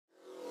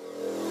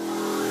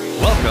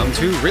Welcome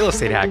to Real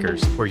Estate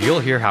Hackers, where you'll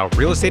hear how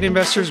real estate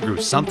investors grew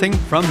something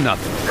from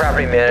nothing.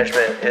 Property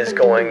management is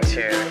going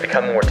to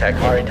become more tech.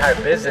 Our entire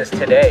business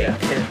today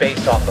is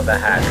based off of a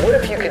hack. What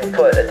if you could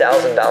put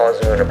 $1,000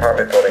 into an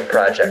apartment building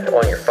project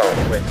on your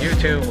phone? With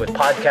YouTube, with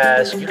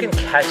podcasts, you can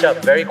catch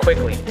up very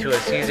quickly to a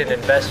seasoned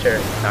investor.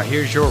 Now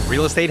here's your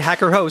Real Estate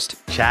Hacker host,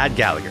 Chad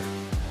Gallagher.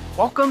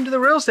 Welcome to the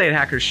Real Estate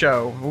Hackers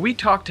Show, where we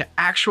talk to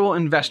actual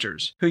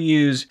investors who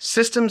use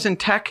systems and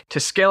tech to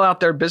scale out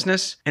their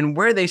business and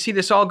where they see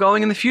this all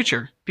going in the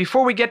future.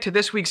 Before we get to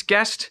this week's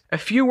guest, a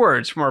few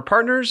words from our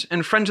partners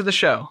and friends of the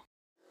show.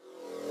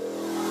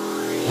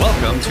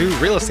 Welcome to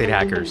Real Estate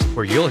Hackers,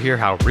 where you'll hear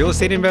how real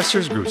estate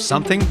investors grew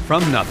something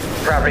from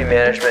nothing. Property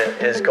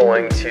management is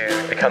going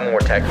to become more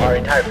tech. Our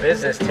entire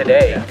business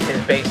today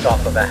is based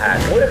off of a hack.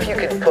 What if you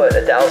could put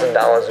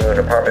 $1,000 into an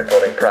apartment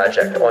building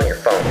project on your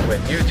phone?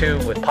 With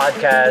YouTube, with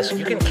podcasts,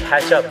 you can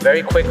catch up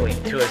very quickly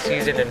to a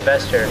seasoned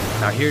investor.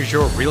 Now here's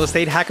your Real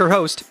Estate Hacker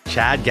host,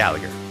 Chad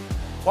Gallagher.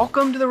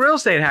 Welcome to the Real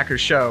Estate Hackers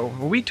Show,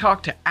 where we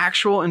talk to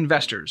actual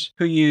investors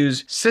who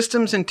use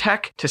systems and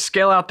tech to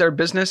scale out their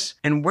business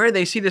and where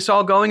they see this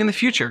all going in the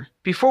future.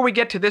 Before we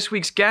get to this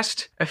week's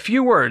guest, a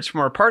few words from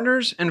our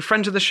partners and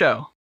friends of the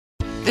show.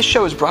 This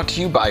show is brought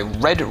to you by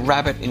Red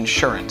Rabbit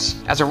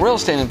Insurance. As a real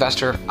estate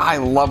investor, I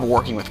love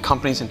working with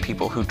companies and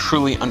people who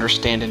truly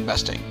understand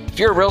investing. If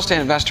you're a real estate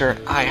investor,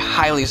 I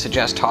highly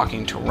suggest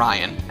talking to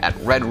Ryan at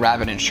Red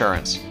Rabbit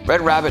Insurance.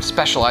 Red Rabbit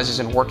specializes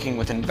in working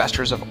with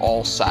investors of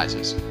all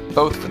sizes,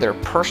 both for their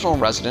personal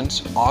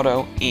residence,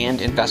 auto,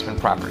 and investment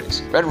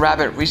properties. Red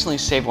Rabbit recently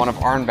saved one of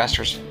our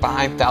investors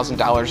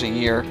 $5,000 a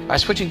year by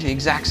switching to the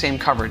exact same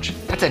coverage.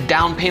 That's a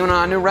down payment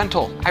on a new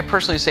rental. I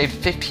personally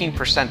saved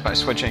 15% by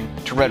switching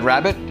to Red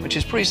Rabbit, which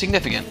is pretty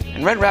significant.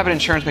 And Red Rabbit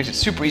Insurance makes it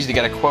super easy to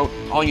get a quote.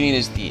 All you need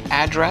is the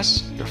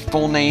address, your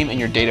full name, and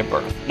your date of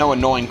birth. No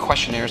annoying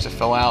questionnaires to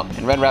fill out,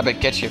 and Red Rabbit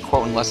gets you a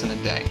quote in less than a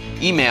day.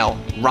 Email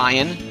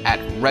Ryan at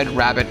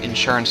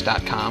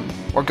redrabbitinsurance.com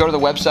or go to the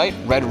website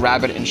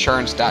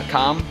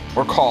redrabbitinsurance.com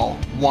or call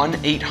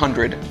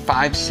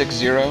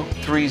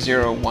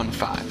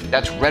 1-800-560-3015.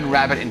 That's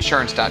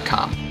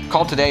redrabbitinsurance.com.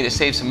 Call today to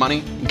save some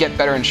money and get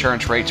better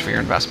insurance rates for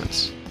your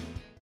investments.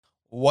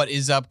 What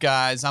is up,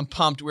 guys? I'm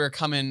pumped. We're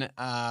coming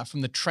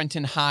from the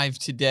Trenton Hive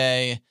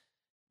today,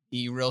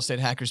 the Real Estate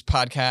Hackers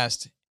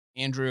podcast.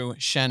 Andrew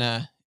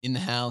Shenna in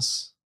the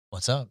house.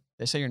 What's up?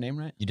 Did I say your name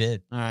right? You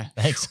did. All right.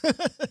 Thanks.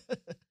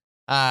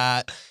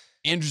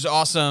 Andrew's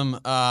awesome.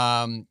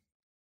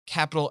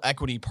 Capital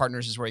Equity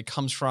Partners is where he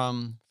comes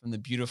from the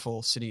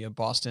beautiful city of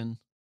Boston.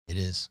 It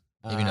is.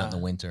 Maybe not in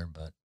the winter,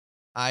 but.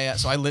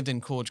 So I lived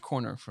in Coolidge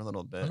Corner for a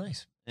little bit. Oh,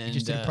 nice. And, you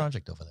just did a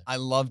project over there. I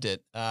loved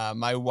it.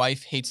 My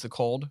wife hates the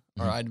cold,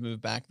 or Mhm. I'd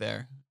move back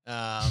there.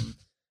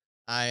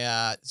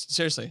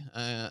 Seriously.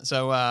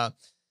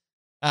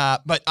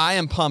 But I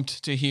am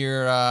pumped to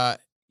hear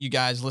you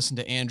guys listen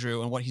to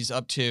Andrew and what he's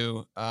up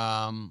to.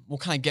 We'll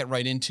kind of get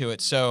right into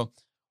it. So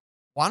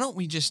why don't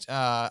we just,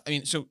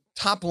 so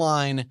top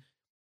line,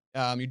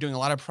 you're doing a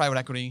lot of private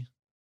equity,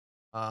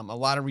 a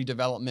lot of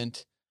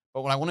redevelopment.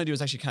 But what I want to do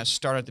is actually kind of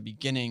start at the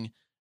beginning.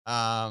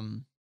 So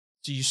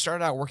you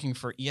started out working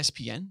for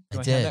ESPN? Do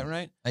I did. have that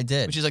right? I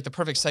did. Which is like the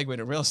perfect segue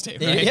to real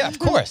estate, right? Yeah, of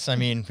course. I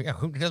mean,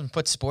 who doesn't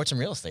put sports and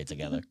real estate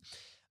together?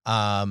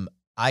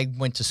 I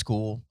went to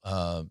school,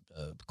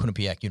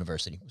 Quinnipiac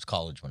University. It was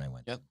college when I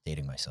went,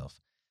 dating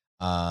myself.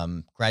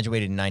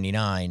 Graduated in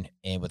 99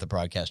 and with a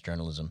broadcast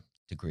journalism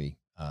degree,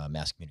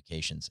 mass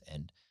communications.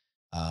 And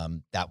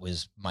that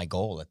was my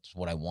goal. That's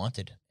what I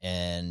wanted.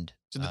 And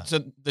so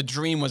the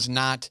dream was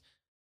not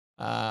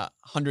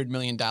 $100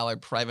 million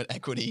private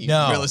equity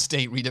real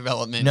estate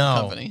redevelopment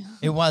company.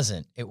 It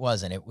wasn't. It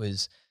wasn't. It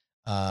was,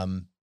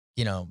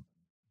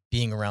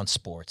 being around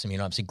sports. I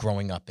mean, obviously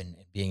growing up and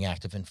being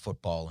active in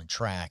football and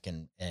track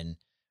and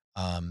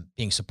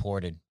being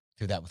supported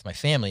through that with my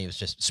family. It was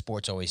just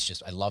sports I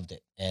loved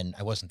it. And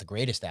I wasn't the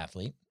greatest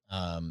athlete.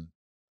 I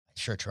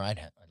sure tried.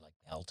 I'd like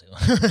hell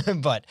to.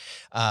 But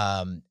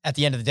at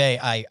the end of the day,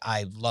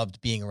 I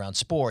loved being around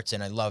sports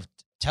and I loved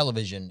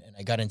television, and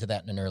I got into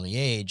that in an early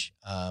age,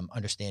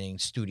 understanding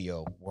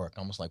studio work,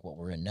 almost like what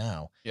we're in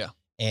now. Yeah.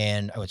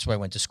 And that's what I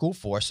went to school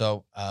for.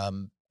 So I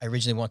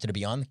originally wanted to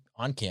be on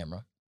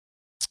camera.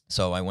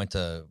 So when I went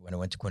to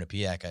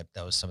Quinnipiac,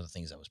 that was some of the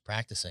things I was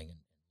practicing and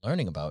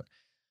learning about.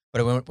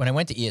 But when I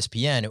went to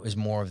ESPN, it was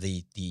more of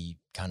the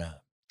kind of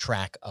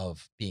track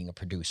of being a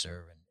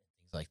producer and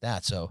things like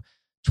that. So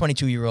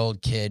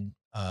 22-year-old kid,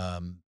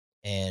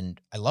 and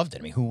I loved it.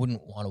 I mean, who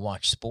wouldn't want to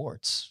watch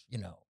sports,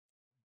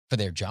 for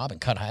their job and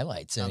cut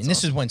highlights? I mean,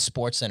 this is when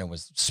SportsCenter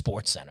was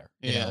SportsCenter,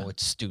 with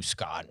Stu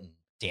Scott and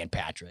Dan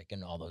Patrick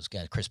and all those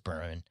guys, Chris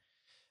Berman.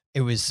 It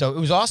was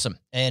awesome.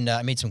 And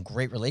I made some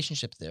great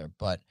relationships there.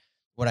 But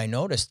what I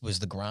noticed was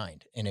the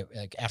grind. And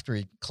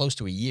after close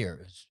to a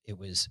year, it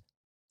was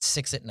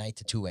 6 at night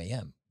to 2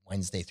 a.m.,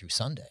 Wednesday through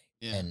Sunday.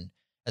 Yeah. And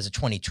as a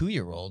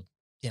 22-year-old,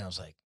 I was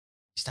like,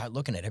 you start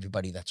looking at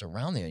everybody that's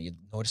around there. You're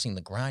noticing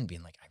the grind,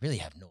 being like, I really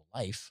have no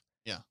life.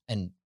 Yeah.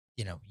 And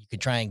you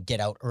could try and get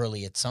out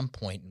early at some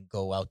point and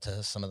go out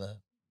to some of the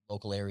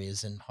local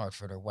areas in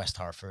Hartford or West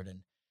Hartford, and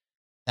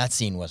that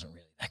scene wasn't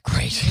really that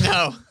great.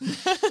 No.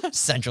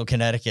 Central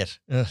Connecticut.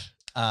 Ugh.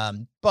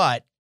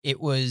 But it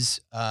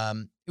was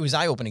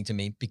eye-opening to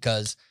me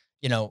because,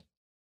 you know,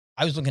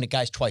 I was looking at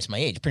guys twice my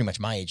age, pretty much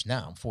my age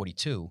now. I'm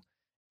 42.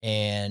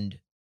 And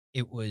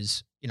it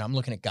was, you know, I'm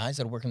looking at guys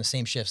that are working the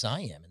same shifts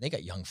I am, and they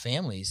got young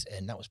families.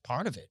 And that was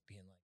part of it,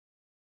 being like,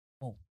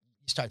 well,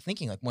 you start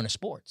thinking like winter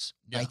sports,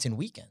 nights and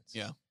weekends.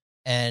 Yeah.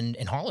 And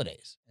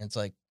holidays. And it's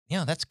like,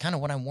 yeah, that's kind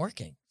of what I'm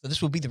working. So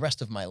this will be the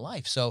rest of my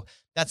life. So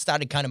that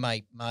started kind of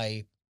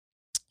my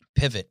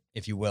pivot,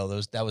 if you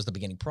will. That was the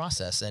beginning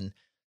process. And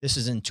this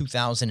is in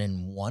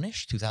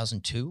 2001-ish,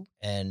 2002.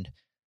 And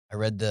I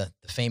read the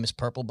famous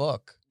Purple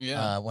Book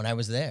when I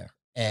was there.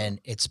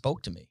 And it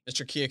spoke to me.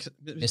 Mr.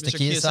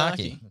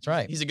 Kiyosaki. That's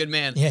right. He's a good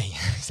man. Yeah,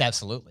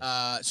 absolutely.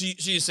 So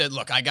you said,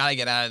 look, I got to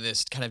get out of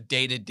this kind of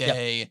day to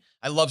day.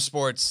 I love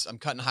sports. I'm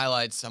cutting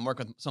highlights. I'm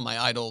working with some of my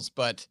idols,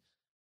 but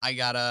I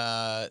got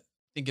to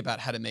think about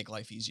how to make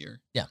life easier.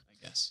 Yeah.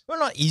 I guess. Well,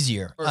 not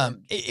easier.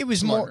 It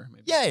was smarter, more.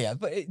 Maybe. Yeah.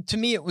 But to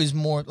me, it was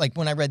more like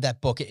when I read that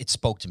book, it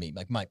spoke to me.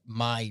 Like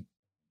my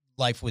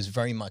life was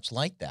very much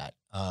like that.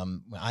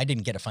 I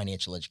didn't get a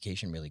financial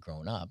education really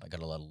growing up. I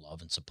got a lot of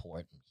love and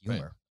support and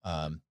humor,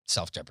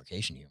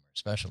 self-deprecation humor,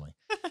 especially.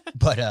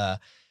 But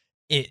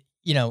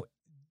you know,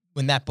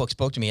 when that book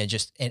spoke to me,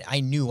 and I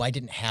knew I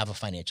didn't have a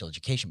financial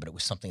education, but it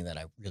was something that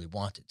I really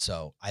wanted.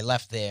 So I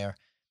left there,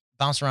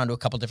 bounced around to a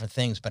couple different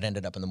things, but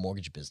ended up in the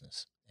mortgage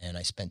business. And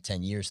I spent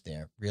 10 years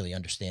there, really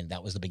understanding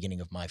that was the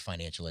beginning of my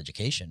financial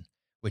education,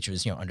 which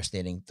was, you know,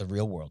 understanding the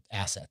real world,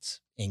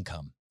 assets,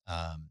 income,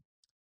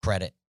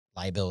 credit,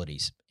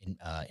 liabilities,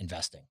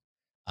 investing.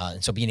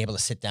 And so being able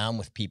to sit down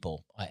with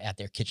people at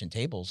their kitchen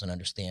tables and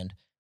understand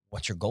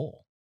what's your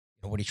goal.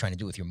 You know, what are you trying to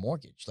do with your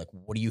mortgage? Like,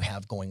 what do you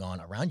have going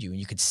on around you? And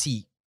you could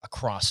see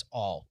across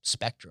all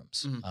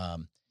spectrums,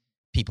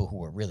 people who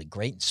were really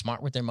great and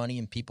smart with their money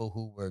and people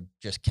who were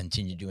just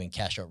continue doing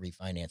cash out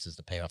refinances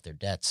to pay off their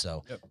debts.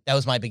 So that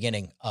was my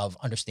beginning of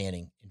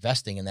understanding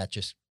investing. And that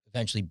just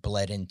eventually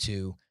bled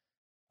into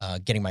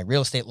getting my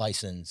real estate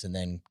license, and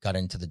then got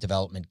into the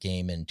development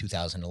game in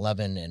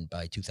 2011. And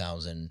by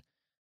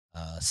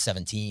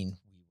 2017,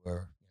 we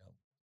were, you know,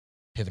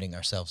 pivoting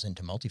ourselves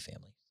into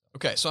multifamily.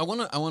 Okay. So I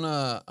want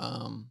to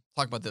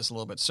talk about this a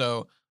little bit.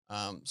 So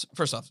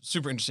first off,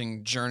 super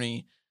interesting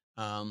journey.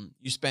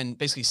 You spend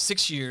basically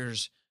 6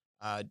 years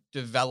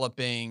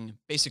developing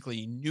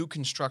basically new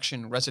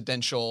construction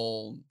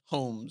residential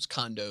homes,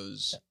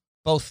 condos.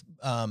 Both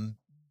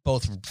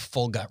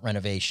full gut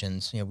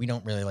renovations. You know, we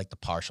don't really like the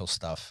partial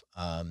stuff,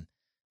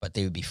 but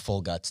they would be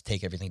full guts,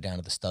 take everything down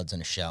to the studs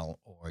and a shell,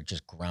 or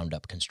just ground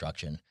up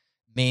construction.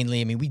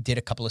 Mainly, I mean, we did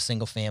a couple of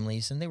single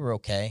families and they were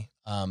okay.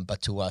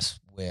 But to us,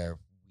 where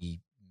we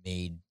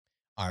made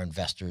our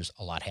investors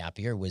a lot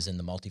happier was in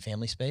the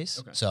multifamily space.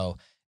 Okay. So,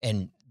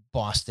 and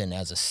Boston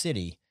as a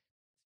city,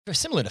 very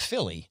similar to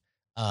Philly,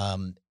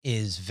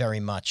 is very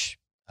much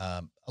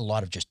a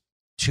lot of just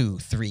 2,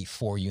 3,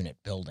 4 unit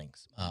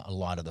buildings. A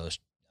lot of those,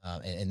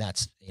 and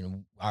that's, you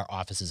know, our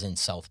office is in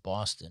South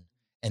Boston,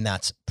 and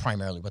that's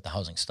primarily what the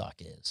housing stock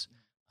is.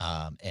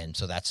 And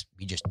so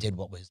we just did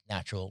what was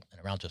natural and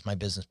around to us. My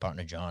business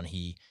partner, John,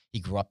 he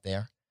grew up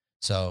there.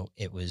 So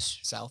it was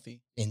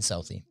Southie. In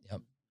Southie.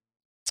 Yep.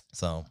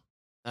 So,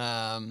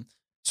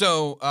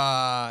 so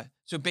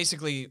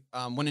basically,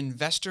 when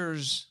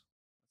investors,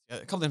 a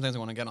couple different things I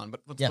want to get on,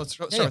 but let's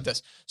start with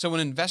this. So when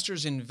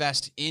investors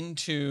invest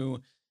into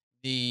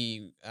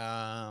the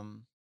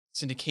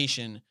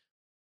syndication,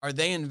 are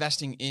they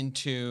investing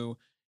into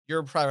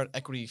your private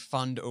equity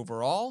fund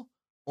overall,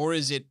 or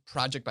is it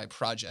project by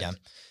project? Yeah.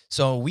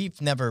 So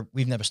we've never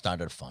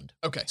started a fund.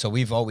 Okay. So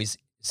we've always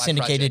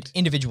syndicated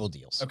individual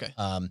deals. Okay.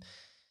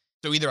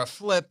 So either a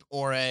flip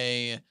or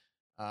a,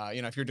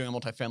 if you're doing a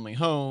multifamily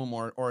home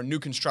or a new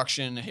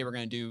construction, hey, we're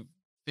going to do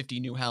 50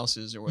 new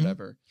houses or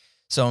whatever.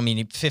 So, I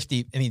mean,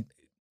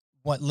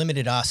 what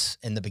limited us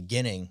in the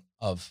beginning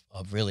of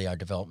really our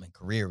development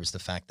career was the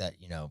fact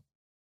that, you know,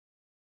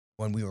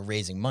 when we were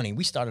raising money,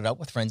 we started out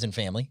with friends and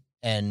family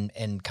and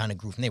kind of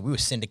grew from there. We were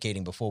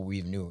syndicating before we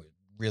even knew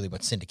really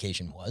what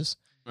syndication was.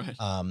 Right.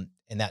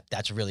 And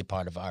that's really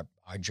part of our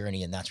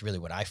journey. And that's really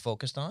what I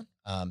focused on.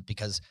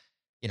 Because,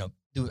 you know,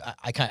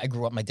 I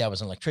grew up, my dad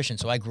was an electrician,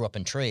 so I grew up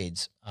in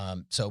trades.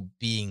 So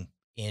being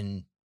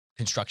in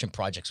construction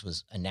projects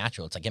was a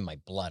natural. It's like in my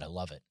blood. I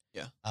love it.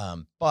 Yeah.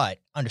 But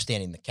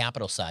understanding the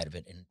capital side of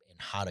it and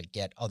how to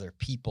get other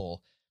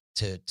people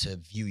to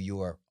view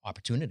your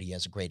opportunity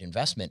as a great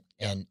investment.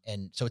 Yeah.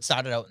 And so it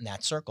started out in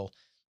that circle.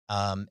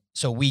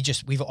 So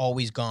we've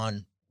always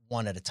gone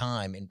one at a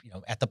time. And, you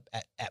know,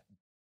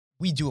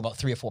 we do about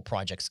 3 or 4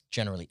 projects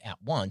generally at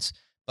once,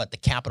 but the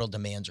capital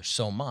demands are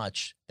so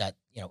much that,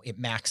 you know, it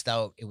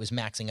was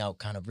maxing out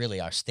kind of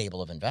really our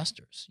stable of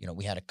investors. You know,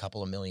 we had a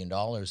couple of $1 million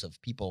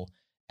of people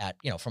at,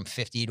 you know, from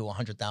 50 to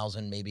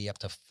 100,000, maybe up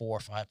to 4 or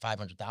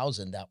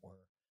 500,000 that were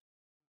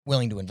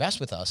willing to invest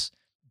with us.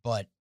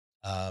 But,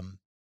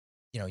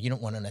 you know, you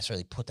don't want to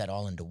necessarily put that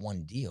all into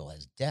one deal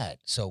as debt.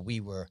 So we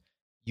were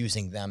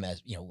using them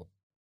as, you know,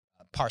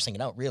 parsing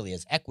it out really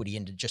as equity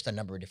into just a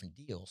number of different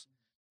deals.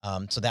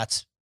 So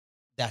that's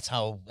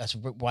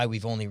why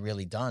we've only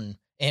really done,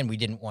 and we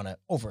didn't want to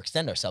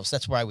overextend ourselves.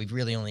 That's why we've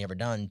really only ever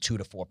done 2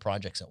 to 4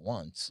 projects at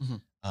once.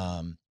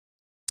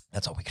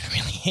 That's all we can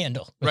really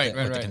handle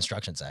with the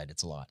construction side.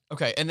 It's a lot.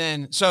 Okay. And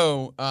then,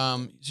 so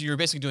you're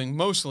basically doing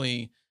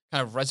mostly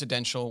kind of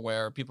residential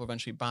where people are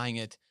eventually buying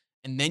it.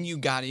 And then you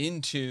got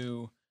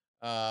into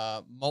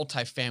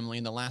multifamily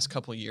in the last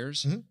couple of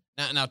years.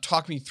 Now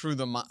talk me through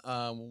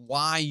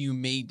why you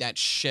made that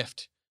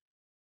shift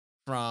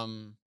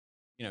from,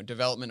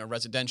 development of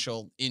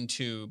residential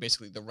into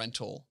basically the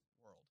rental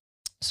world.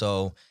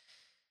 So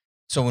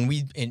when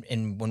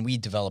we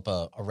develop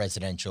a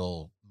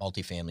residential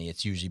multifamily,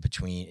 it's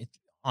usually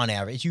on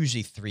average, it's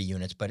usually 3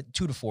 units, but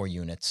 2 to 4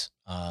 units.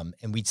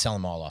 And we'd sell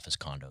them all off as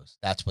condos.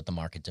 That's what the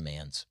market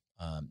demands.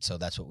 So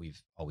that's what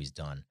we've always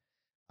done.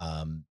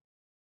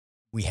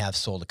 We have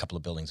sold a couple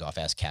of buildings off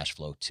as cash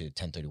flow to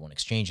 1031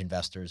 exchange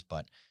investors,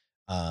 but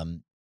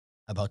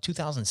about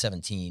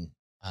 2017,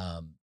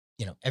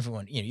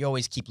 everyone, you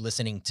always keep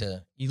listening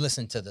to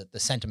the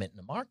sentiment in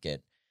the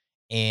market,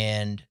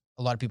 and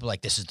a lot of people are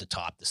like, this is the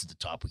top,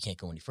 we can't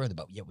go any further.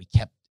 But yet we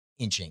kept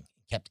inching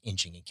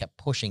and kept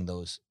pushing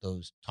those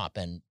top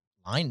end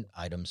line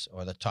items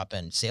or the top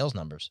end sales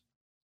numbers.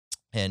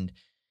 And,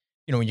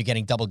 when you're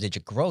getting double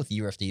digit growth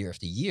year after year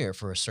after year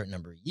for a certain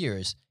number of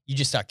years, you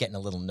just start getting a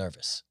little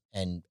nervous.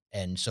 And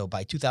so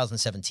by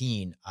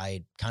 2017,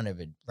 I kind of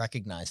had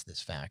recognized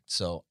this fact.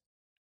 So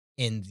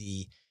in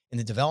the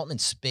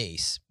development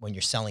space, when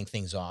you're selling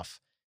things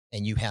off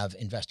and you have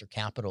investor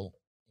capital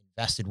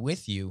invested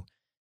with you,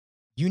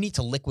 you need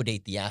to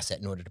liquidate the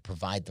asset in order to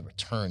provide the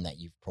return that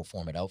you've pro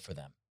forma'd out for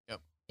them. Yep.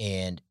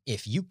 And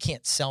if you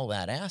can't sell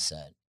that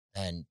asset,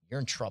 then you're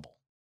in trouble,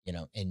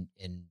 and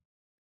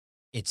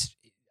it's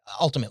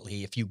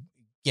ultimately, if you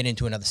get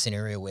into another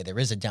scenario where there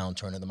is a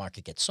downturn and the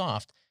market gets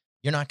soft,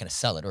 you're not going to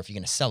sell it. Or if you're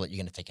going to sell it, you're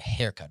going to take a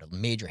haircut, a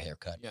major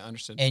haircut. Yeah,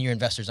 understood. And your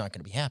investors aren't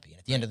going to be happy. And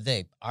at the end of the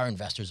day, our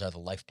investors are the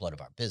lifeblood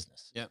of our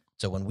business. Yeah.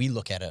 So when we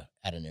look at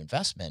an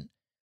investment,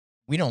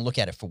 we don't look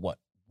at it for what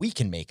we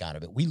can make out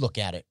of it. We look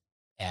at it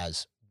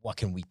as what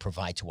can we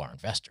provide to our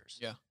investors.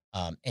 Yeah.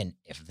 And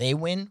if they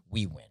win,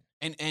 we win.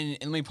 And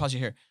let me pause you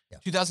here. Yeah.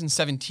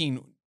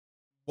 2017,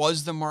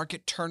 was the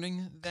market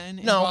turning then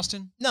in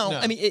Boston? No.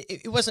 I mean,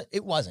 it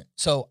wasn't.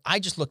 So I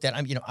just looked at,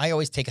 I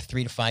always take a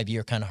 3 to 5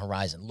 year kind of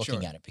horizon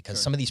looking at it, because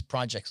some of these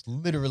projects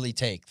literally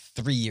take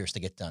 3 years to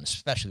get done,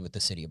 especially with the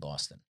city of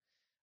Boston.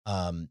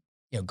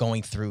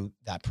 Going through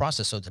that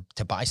process. So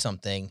to buy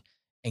something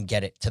and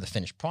get it to the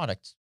finished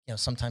product,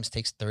 sometimes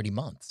takes 30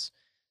 months.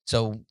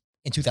 So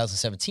in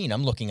 2017,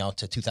 I'm looking out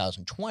to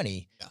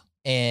 2020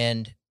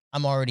 and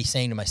I'm already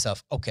saying to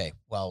myself, okay,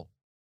 well,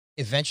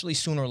 eventually,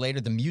 sooner or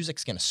later, the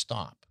music's going to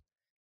stop.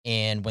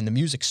 And when the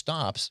music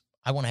stops,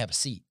 I want to have a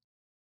seat.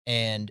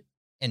 And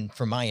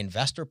for my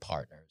investor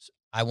partners,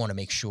 I want to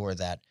make sure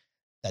that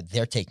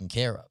they're taken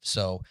care of.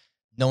 So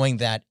knowing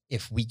that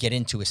if we get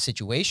into a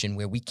situation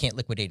where we can't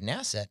liquidate an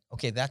asset,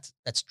 okay, that's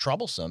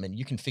troublesome. And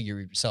you can figure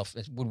yourself,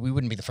 we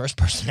wouldn't be the first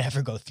person to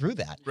ever go through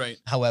that. Right.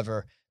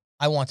 However,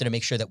 I wanted to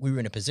make sure that we were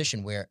in a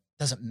position where it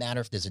doesn't matter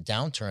if there's a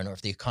downturn or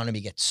if the economy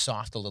gets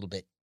soft a little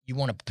bit, you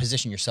want to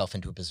position yourself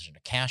into a position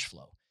of cash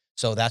flow.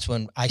 So that's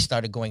when I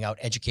started going out,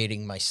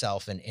 educating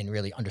myself and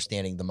really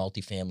understanding the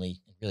multifamily,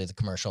 really the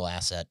commercial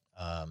asset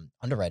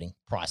underwriting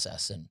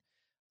process. And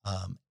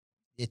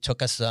it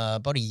took us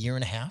about 1.5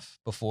 years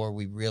before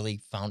we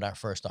really found our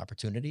first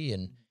opportunity.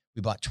 And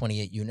we bought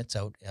 28 units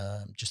out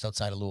just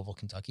outside of Louisville,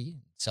 Kentucky,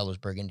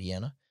 Sellersburg,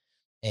 Indiana.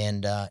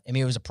 And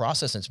it was a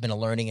process, and it's been a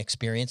learning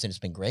experience, and it's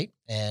been great.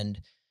 And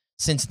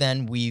since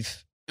then,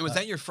 we've... And was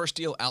that your first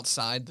deal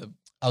outside the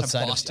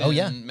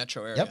Boston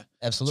metro area? Yep,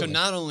 absolutely. So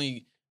not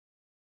only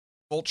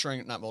evolving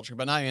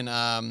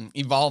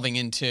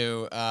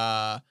into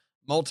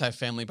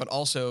multifamily, but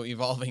also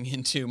evolving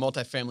into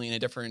multifamily in a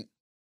different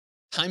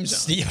time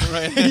zone.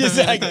 Right?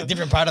 Exactly.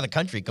 Different part of the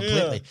country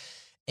completely. Yeah.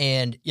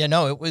 And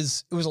it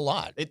was a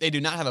lot. They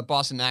do not have a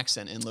Boston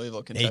accent in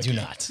Louisville, Kentucky. They do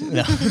not.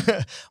 No.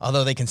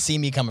 Although they can see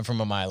me coming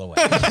from a mile away.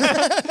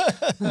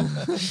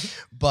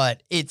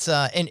 But it's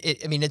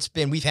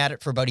we've had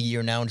it for about 1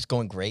 year now, and it's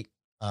going great.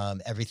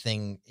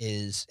 Everything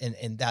is,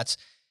 and that's,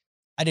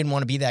 I didn't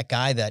want to be that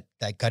guy that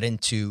got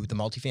into the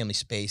multifamily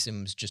space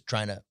and was just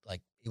trying to,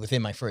 like,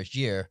 within my first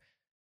year,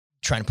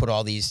 trying to put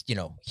all these,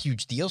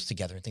 huge deals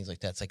together and things like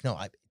that. It's like, no,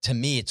 to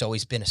me, it's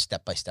always been a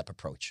step-by-step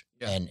approach.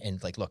 Yeah.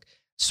 And like, look,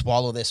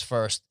 swallow this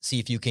first, see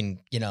if you can,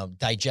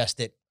 digest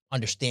it,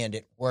 understand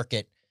it, work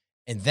it.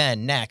 And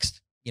then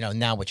next,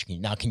 now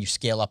can you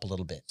scale up a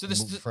little bit? So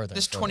this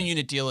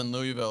 20-unit deal in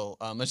Louisville,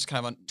 let's just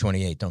kind of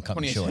 28, don't cut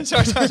me short.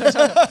 Sorry.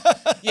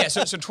 Yeah,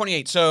 so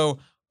 28. So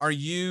are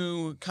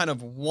you kind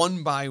of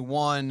one by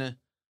one,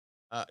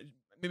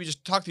 maybe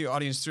just talk to your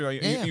audience through, are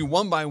you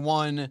one by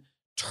one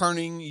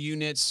turning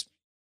units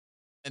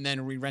and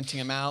then re-renting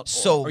them out?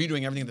 So are you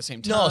doing everything at the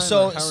same time? No,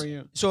 so how are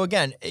you? So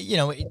again,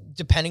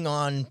 depending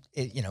on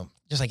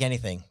just like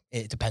anything,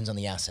 it depends on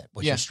the asset.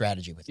 What's Yeah. your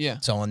strategy with it? Yeah.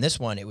 So on this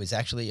one, it was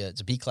actually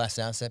it's a B-class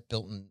asset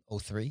built in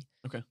 03.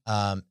 Okay.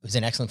 It was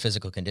in excellent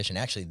physical condition.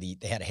 Actually,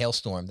 they had a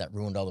hailstorm that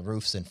ruined all the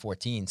roofs in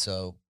 14.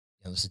 So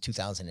this is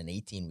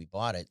 2018 we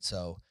bought it.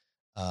 So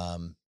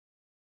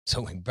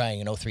we're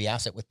buying an 03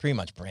 asset with pretty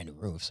much brand new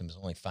roofs. It was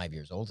only 5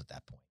 years old at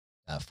that point,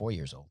 4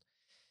 years old,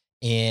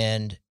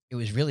 and it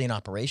was really an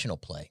operational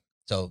play.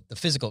 So the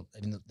physical,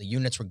 the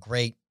units were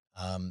great.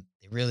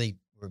 They really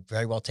were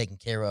very well taken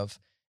care of.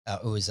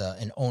 It was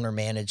an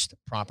owner-managed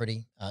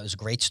property. It was a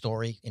great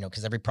story,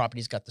 because every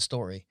property's got the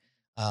story.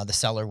 The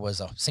seller was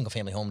a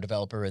single-family home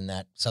developer in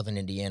that southern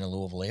Indiana,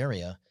 Louisville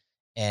area,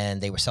 and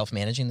they were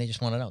self-managing. They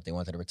just wanted out. They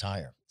wanted to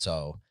retire.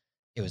 So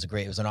it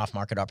was an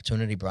off-market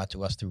opportunity brought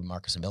to us through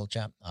Marcus and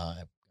Millichap,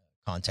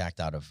 contact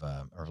out of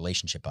a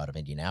relationship out of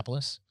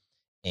Indianapolis.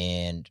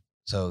 And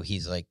so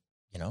he's like,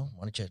 why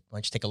don't you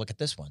take a look at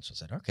this one? So I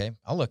said, okay,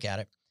 I'll look at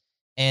it.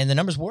 And the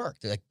numbers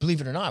worked. Like,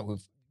 believe it or not,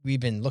 we've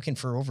been looking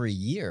for over a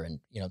year, and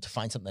to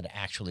find something that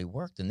actually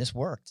worked, and this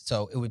worked.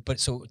 So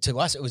to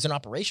us, it was an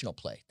operational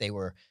play. They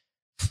were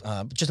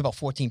just about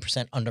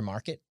 14% under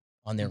market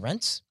on their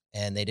rents,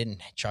 and they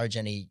didn't charge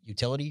any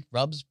utility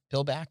rubs,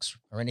 pillbacks,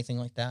 or anything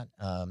like that.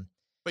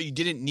 But you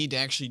didn't need to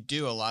actually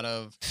do a lot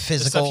of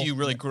Physical the stuff you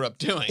really grew up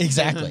doing.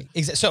 Exactly.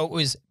 So it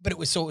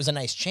was a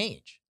nice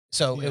change.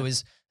 So Yeah. it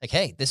was like,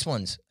 hey, this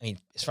one's.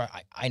 As far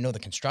I know the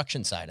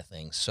construction side of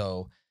things,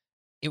 so.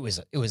 I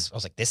was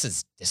like, this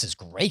is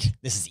great.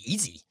 This is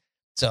easy.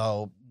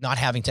 So not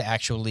having to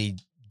actually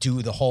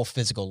do the whole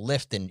physical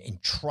lift and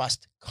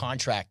trust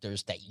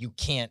contractors that you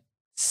can't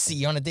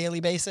see on a daily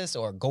basis,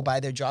 or go by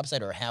their job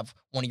site, or have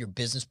one of your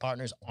business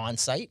partners on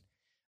site.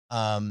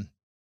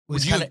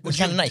 Was kind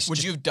of nice.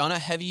 Would you have done a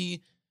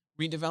heavy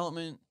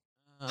redevelopment?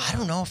 I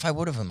don't know if I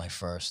would have in my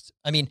first.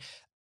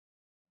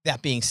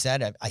 That being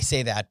said, I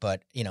say that,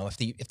 but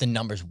if the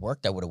numbers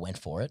worked, I would have went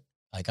for it.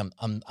 Like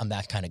I'm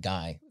that kind of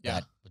guy. Yeah.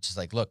 Which is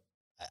like, look,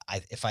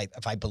 if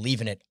I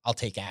believe in it, I'll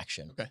take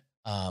action. Okay.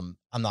 I'm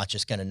not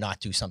just gonna not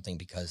do something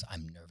because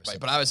I'm nervous. Right,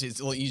 but obviously it's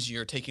a little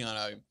easier taking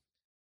on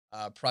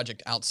a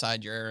project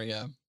outside your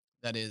area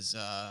that is,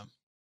 a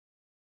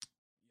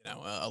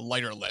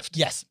lighter lift.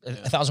 Yes, Yeah.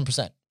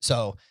 1,000%.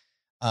 So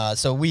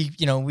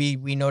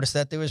we noticed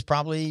that there was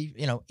probably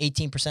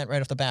 18%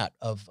 right off the bat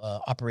of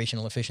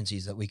operational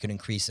efficiencies that we could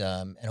increase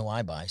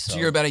NOI by. So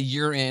you're about a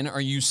year in. Are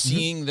you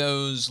seeing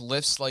those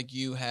lifts like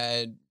you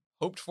had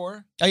hoped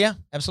for? Oh yeah,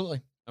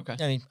 absolutely.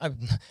 Okay. I'm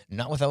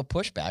not without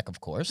pushback, of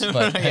course,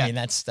 but Yeah.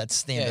 that's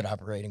standard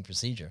operating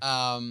procedure.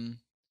 So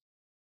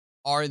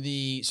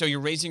you're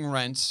raising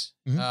rents,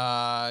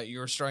 Mhm.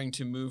 you're starting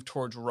to move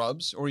towards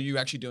RUBS, or are you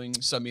actually doing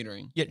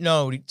sub-metering? Yeah,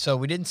 no, so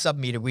we didn't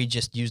sub-meter. We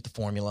just used the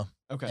formula.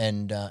 Okay.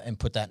 And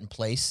put that in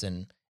place,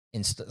 and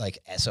so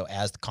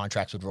as the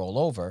contracts would roll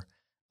over,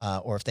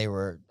 or if they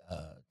were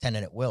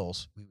tenant at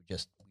wills, we would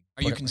just.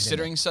 Are you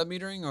considering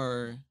sub-metering,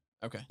 or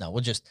okay? No,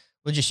 we'll just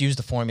use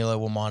the formula.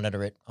 We'll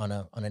monitor it on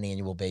an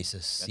annual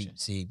basis. Gotcha.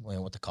 See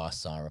what the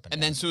costs are up and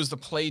And down. then so is the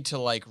play to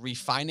like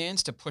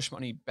refinance to push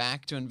money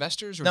back to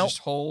investors, or Nope. just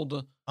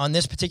hold? On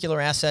this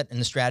particular asset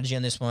and the strategy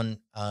on this one,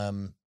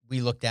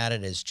 we looked at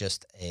it as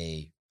just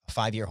a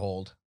 5-year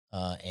hold.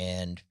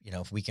 And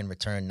if we can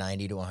return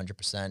 90 to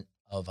 100%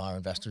 of our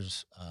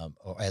investors,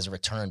 or as a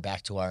return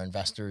back to our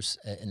investors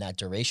in that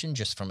duration,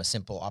 just from a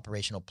simple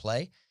operational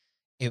play,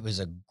 it was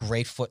a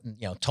great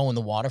toe in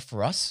the water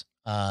for us.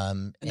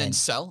 And then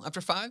sell after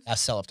 5?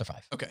 Sell after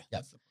 5. Okay.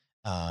 Yep.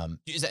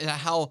 Is that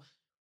how,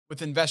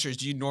 with investors,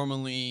 do you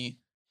normally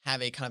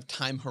have a kind of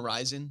time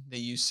horizon that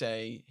you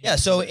say? Hey, Yeah.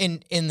 this So is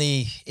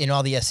it? in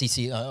all the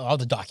SEC, all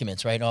the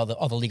documents, right? All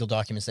the legal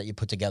documents that you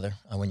put together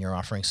when you're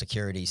offering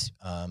securities,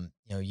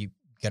 you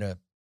got to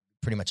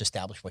pretty much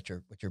establish what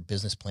your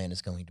business plan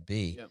is going to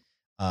be.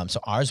 Yep. So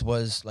ours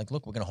was like,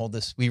 look, we're going to hold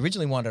this. We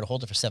originally wanted to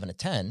hold it for 7 to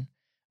 10,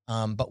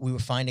 but we were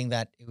finding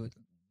that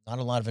not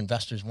a lot of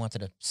investors wanted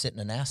to sit in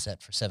an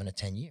asset for 7 to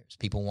 10 years.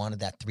 People wanted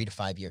that 3 to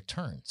 5 year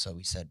turn. So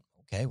we said,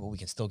 okay, well, we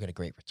can still get a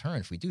great return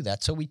if we do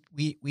that. So we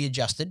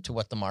adjusted to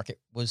what the market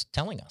was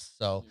telling us.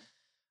 So,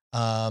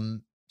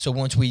 so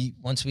once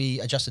we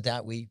adjusted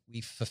that, we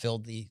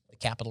fulfilled the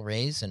capital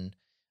raise, and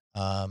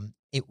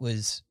it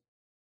was,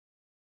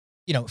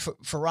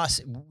 for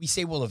us, we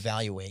say we'll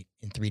evaluate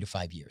in 3 to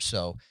 5 years.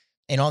 So,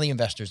 and all the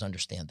investors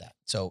understand that.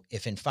 So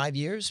if in 5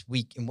 years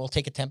we'll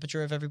take a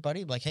temperature of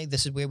everybody, like, hey,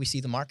 this is where we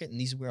see the market and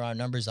these are where our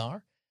numbers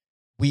are.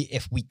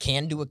 If we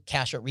can do a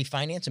cash out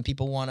refinance and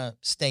people want to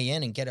stay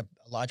in and get a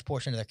large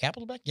portion of their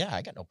capital back, yeah,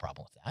 I got no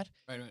problem with that.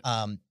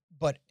 Right.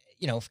 But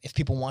if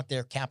people want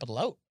their capital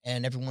out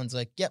and everyone's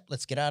like, yep,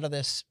 let's get out of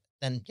this,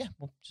 then yeah,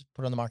 we'll just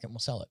put it on the market and we'll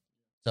sell it.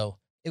 So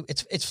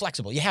it's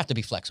flexible. You have to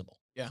be flexible.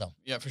 Yeah. So.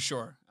 Yeah, for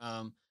sure.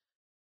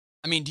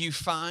 Do you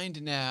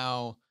find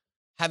now,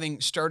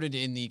 having started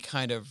in the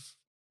kind of,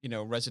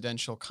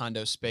 residential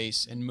condo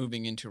space and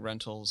moving into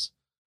rentals,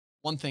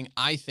 one thing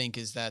I think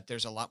is that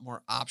there's a lot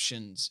more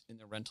options in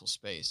the rental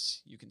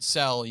space. You can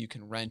sell, you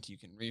can rent, you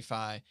can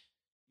refi.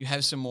 You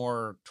have some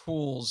more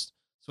tools.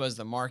 So as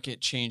the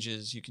market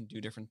changes, you can do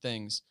different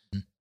things.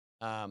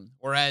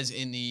 Whereas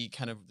in the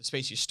kind of the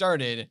space you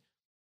started,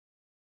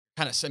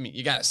 I mean,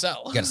 you got to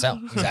sell. You got to sell.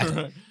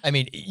 Exactly. Right. I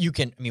mean,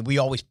 we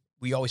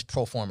always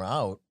pro forma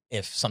out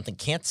if something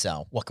can't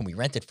sell, what can we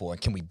rent it for?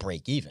 And can we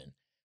break even?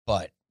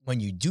 But when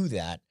you do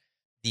that,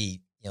 the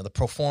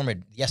pro forma,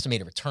 the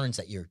estimated returns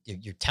that you're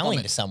telling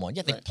Plummet. to someone,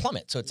 they Right.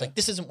 plummet. So it's like,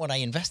 this isn't what I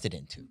invested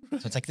into.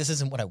 So it's like, this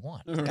isn't what I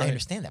want. It's like, I Right.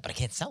 understand that, but I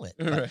can't sell it.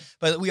 Right.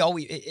 But we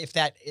always, if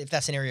that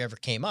scenario ever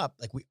came up,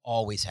 like we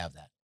always have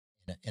that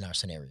in our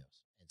scenarios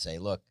and say,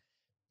 look,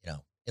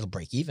 it'll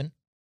break even.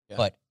 Yeah.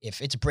 But if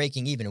it's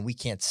breaking even and we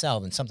can't sell,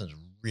 then something's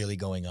really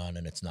going on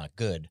and it's not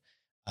good.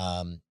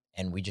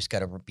 And we just got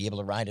to be able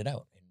to ride it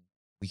out, and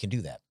we can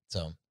do that.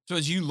 So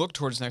as you look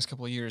towards the next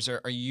couple of years,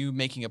 are you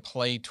making a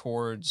play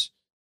towards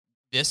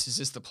this? Is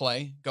this the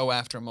play? Go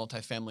after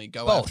multifamily,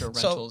 go Both. after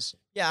rentals.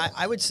 yeah,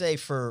 I would say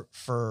for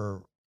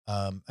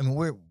I mean,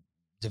 we're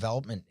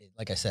development,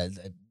 like I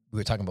said, we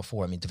were talking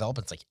before. I mean,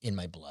 development's like in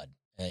my blood,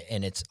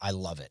 and I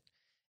love it.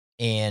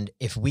 And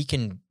if we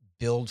can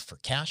build for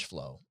cash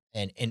flow,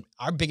 and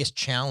our biggest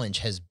challenge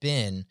has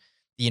been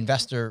the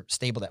investor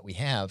stable that we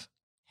have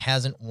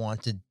hasn't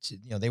wanted to,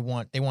 they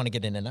want to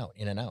get in and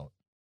out.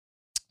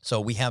 So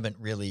we haven't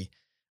really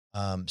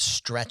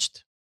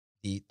stretched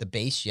the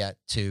base yet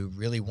to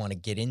really want to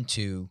get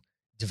into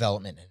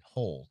development and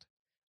hold.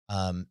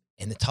 And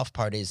the tough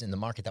part is in the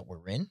market that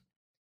we're in,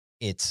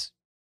 it's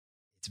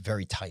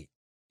very tight,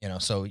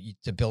 so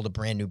to build a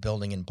brand new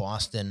building in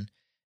Boston,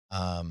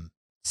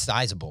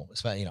 sizable,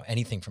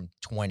 anything from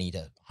 20 to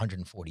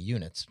 140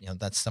 units,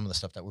 that's some of the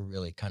stuff that we're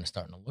really kind of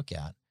starting to look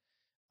at.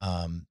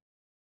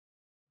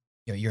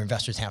 Your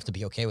investors have to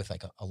be okay with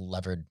like a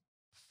levered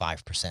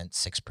 5%,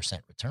 6%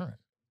 return.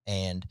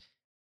 And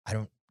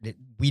a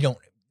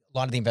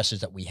lot of the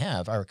investors that we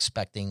have are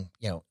expecting,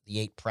 the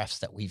 8 prefs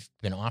that we've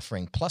been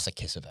offering plus a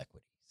kiss of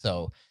equity.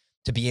 So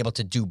to be able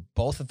to do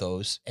both of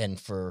those and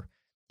for,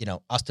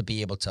 us to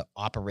be able to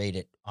operate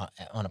it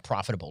on a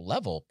profitable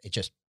level,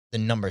 the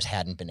numbers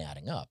hadn't been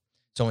adding up.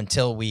 So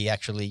until we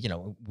actually,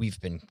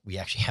 we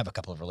actually have a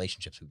couple of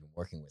relationships we've been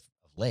working with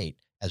of late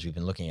as we've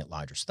been looking at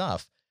larger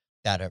stuff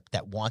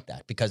that want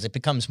that, because it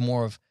becomes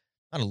more of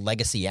not a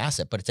legacy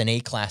asset, but it's an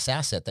A-class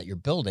asset that you're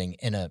building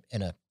in a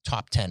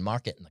top 10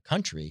 market in the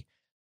country.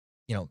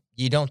 You're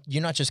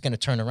not just going to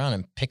turn around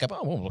and pick up,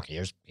 oh, well, look,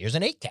 here's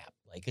an 8 cap.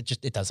 Like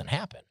it doesn't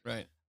happen.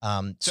 Right.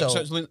 So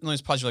let me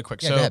just pause you really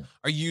quick. Yeah, go So ahead.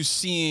 are you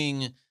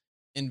seeing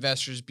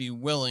investors be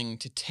willing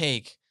to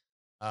take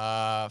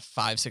 5,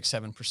 6,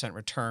 7%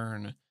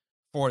 return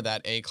for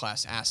that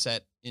A-class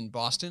asset in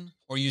Boston?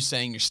 Or are you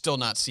saying you're still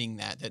not seeing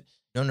that?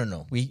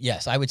 No.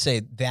 Yes, I would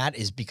say that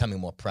is becoming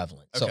more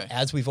prevalent. So Okay.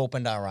 as we've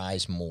opened our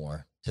eyes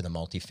more to the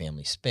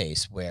multifamily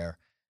space where,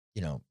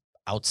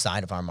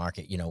 outside of our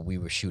market, we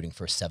were shooting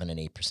for 7 and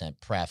 8%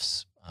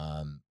 prefs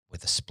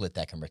with a split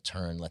that can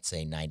return, let's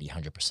say 90,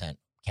 100%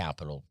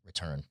 capital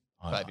return.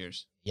 On 5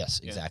 years. Yes,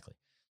 Yeah. exactly.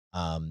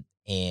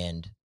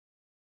 And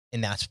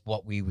that's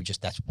what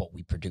that's what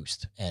we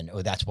produced.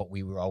 Or that's what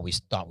we were always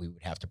thought we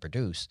would have to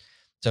produce.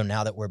 So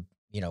now that we're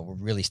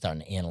really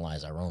starting to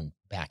analyze our own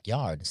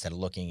backyard instead of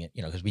looking at,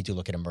 because we do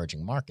look at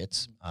emerging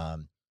markets,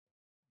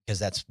 because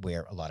that's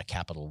where a lot of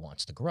capital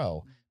wants to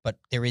grow. But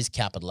there is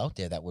capital out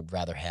there that would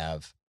rather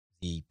have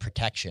the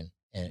protection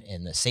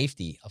and the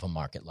safety of a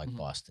market like Mhm.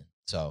 Boston.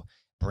 So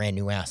brand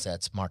new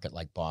assets, market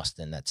like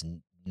Boston, that's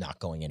not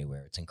going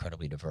anywhere. It's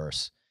incredibly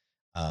diverse.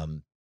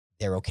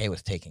 They're okay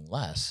with taking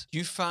less. Do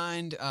you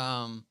find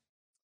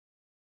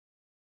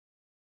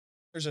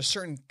there's a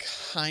certain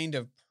kind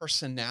of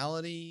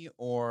personality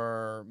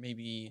or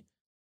maybe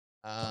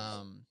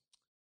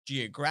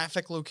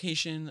geographic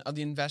location of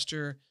the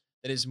investor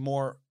that is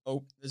more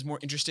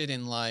interested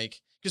in,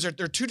 like, because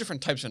there are 2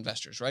 different types of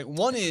investors, right?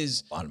 One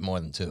is A lot more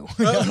than 2.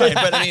 right,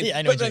 but I mean,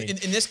 I know what you mean.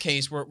 in this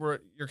case,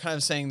 you're kind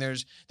of saying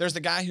there's the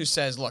guy who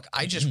says, look,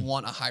 I just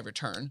want a high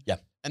return. Yeah.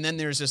 And then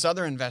there's this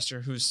other investor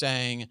who's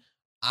saying,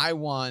 I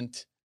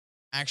want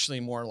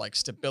actually more like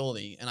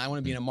stability, and I want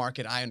to be in a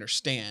market I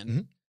understand,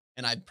 Mhm.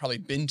 and I've probably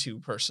been to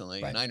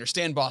personally, Right. and I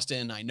understand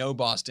Boston, I know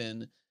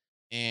Boston,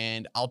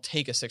 and I'll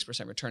take a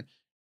 6% return.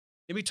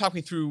 Maybe talk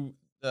me through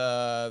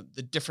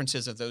the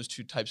differences of those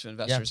 2 types of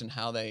investors and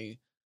how they.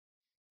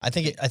 I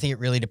think it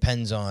really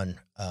depends on.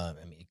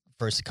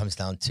 First it comes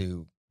down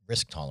to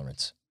risk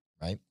tolerance,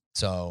 right?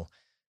 So,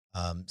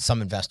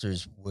 some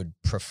investors would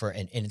prefer,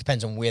 and it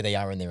depends on where they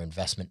are in their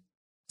investment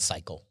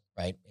cycle,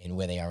 right, and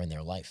where they are in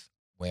their life.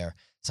 Where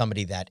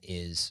somebody that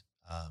is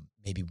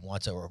maybe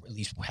wants or at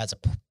least has a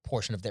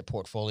portion of their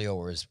portfolio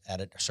or is at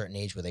a certain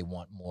age where they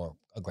want more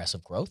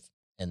aggressive growth,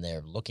 and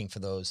they're looking for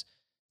those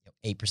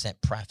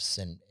 8% prefs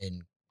and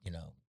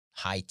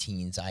high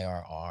teens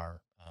IRR,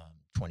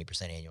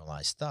 20%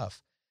 annualized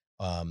stuff.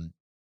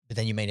 But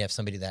then you may have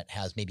somebody that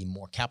has maybe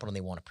more capital and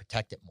they want to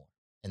protect it more,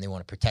 and they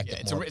want to protect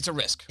it more. It's a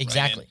risk. right?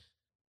 Exactly. And,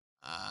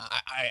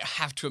 I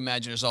have to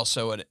imagine there's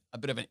also a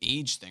bit of an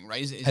age thing,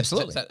 right?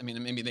 Absolutely.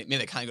 Maybe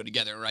they kind of go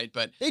together, right?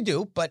 But They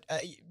do, but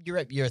you're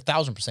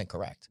 1,000%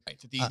 correct. right,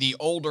 the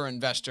older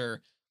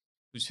investor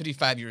who's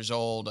 55 years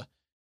old,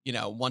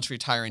 wants to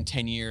retire in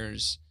 10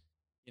 years,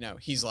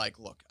 he's like,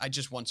 look, I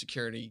just want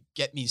security.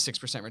 Get me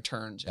 6%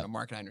 returns in a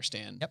market I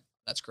understand. Yep.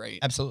 That's great.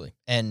 Absolutely.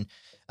 And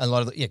a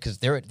lot of because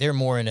they're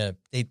more in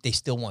they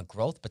still want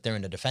growth, but they're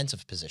in a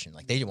defensive position.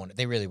 Like they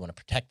really want to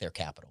protect their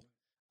capital.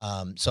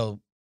 So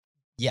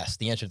yes,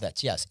 the answer to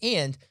that's yes.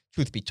 And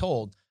truth be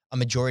told, a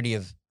majority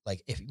of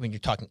when you're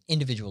talking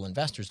individual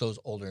investors, those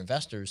older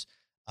investors,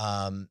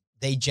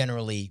 they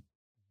generally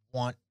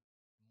want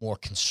more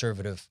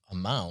conservative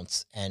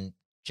amounts, and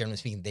generally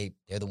speaking,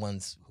 they're the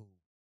ones who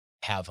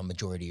have a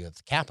majority of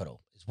the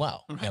capital as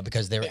well,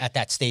 because they're at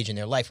that stage in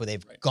their life where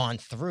they've gone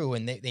through,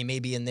 and they may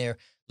be in their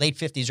late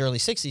 50s, early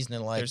 60s, and they're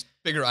like, there's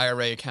bigger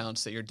IRA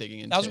accounts that you're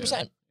digging into.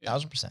 1,000%.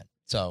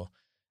 So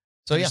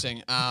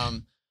interesting. Yeah.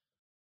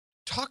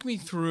 Talk me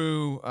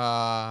through.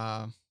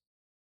 So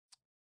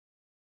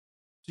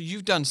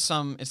you've done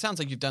some. It sounds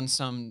like you've done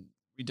some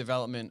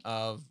redevelopment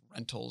of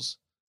rentals.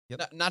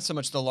 Yep. Not so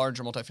much the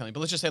larger multifamily, but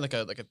let's just say like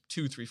a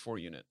 2, 3, 4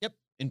 unit. Yep.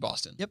 In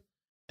Boston. Yep.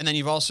 And then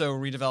you've also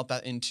redeveloped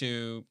that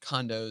into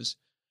condos.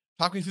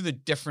 Talk me through the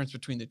difference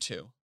between the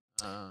two.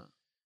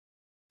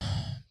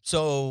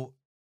 So,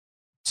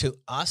 to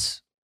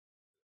us,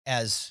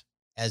 as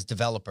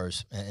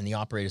developers and the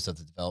operators of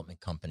the development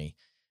company,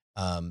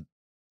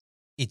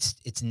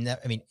 it's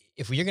never. I mean,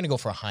 if you're going to go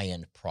for a high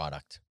end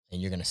product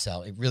and you're going to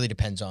sell, it really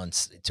depends on.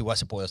 To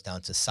us, it boils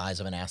down to size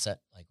of an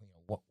asset. Like,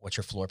 what's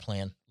your floor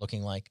plan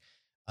looking like?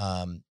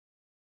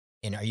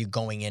 And are you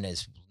going in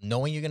as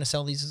knowing you're going to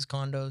sell these as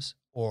condos,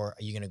 or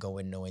are you going to go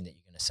in knowing that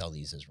you're going to sell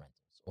these as rentals,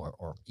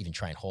 or even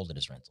try and hold it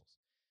as rentals?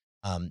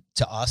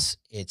 To us,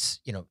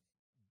 it's,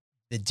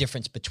 the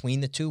difference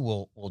between the two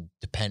will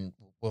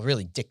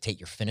really dictate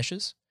your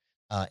finishes,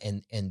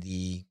 and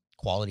the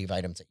quality of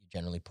items that you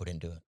generally put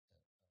into an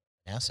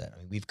asset. I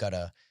mean, we've got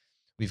a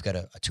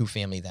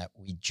 2-family that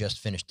we just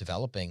finished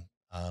developing,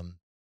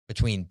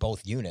 between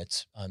both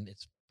units.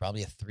 It's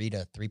probably a $3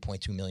 to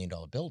 $3.2 million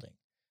building.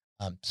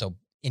 So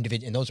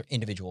and those are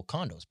individual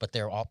condos, but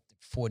they're all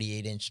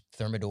 48-inch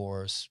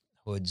thermidors,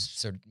 hoods,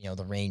 sort of,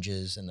 the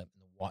ranges, and the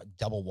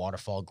double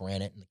waterfall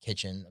granite in the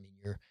kitchen. I mean,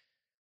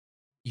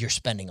 you're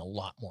spending a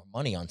lot more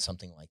money on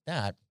something like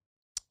that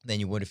than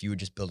you would if you were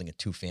just building a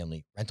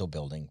 2-family rental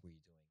building where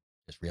you're doing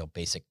just real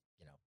basic,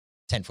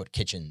 10-foot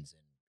kitchens,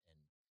 and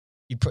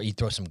you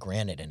throw some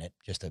granite in it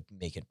just to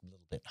make it a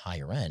little bit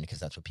higher end, because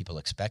that's what people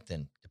expect,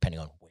 and depending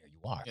on where you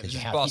are. Yeah, this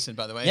is Boston,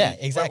 by the way. Yeah,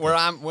 exactly.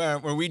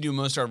 Where we do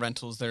most of our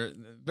rentals, there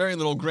very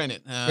little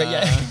granite.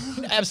 Yeah,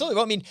 absolutely.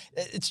 Well, I mean,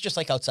 it's just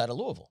like outside of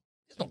Louisville.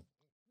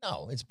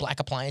 No, it's black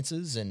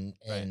appliances and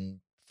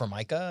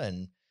Formica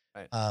and.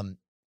 Right.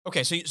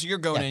 Okay, so you're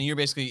going in. You're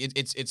basically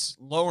it's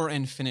lower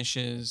end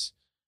finishes.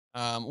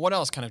 What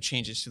else kind of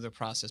changes through the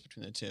process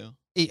between the two?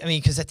 I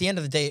mean, because at the end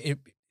of the day,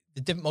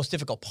 the most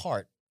difficult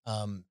part,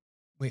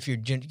 if you're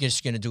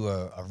just going to do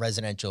a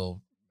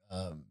residential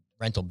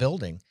rental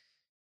building,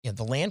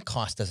 the land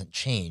cost doesn't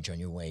change on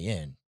your way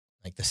in.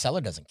 Like, the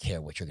seller doesn't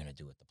care what you're going to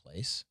do with the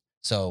place.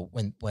 So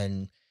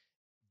when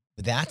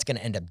that's going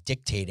to end up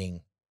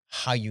dictating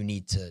how you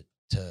need to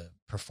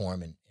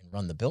perform and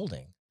run the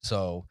building.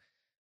 So,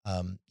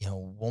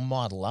 we'll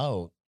model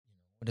out,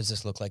 what does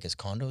this look like as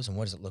condos, and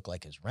what does it look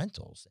like as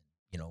rentals?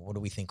 And, what do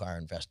we think our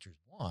investors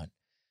want?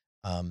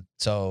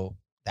 So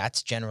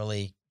that's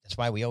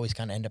why we always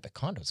kind of end up at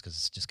condos, because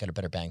it's just got a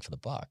better bang for the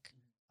buck.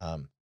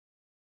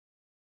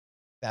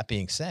 That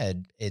being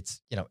said, it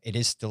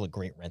is still a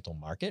great rental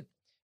market,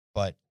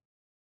 but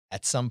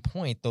at some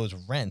point those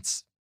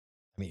rents,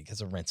 because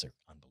the rents are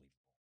unbelievable.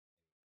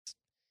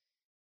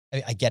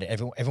 I get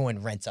it.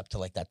 Everyone rents up to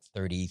like that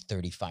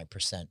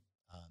 30-35%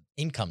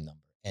 income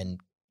number.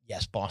 And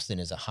yes, Boston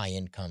is a high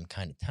income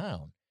kind of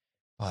town,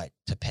 but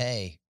to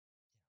pay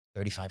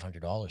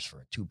 $3,500 for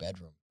a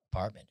 2-bedroom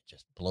apartment, it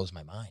just blows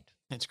my mind.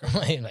 It's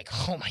great. Like,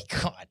 oh my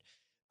God.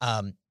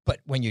 But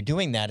when you're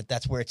doing that,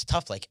 that's where it's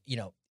tough. Like,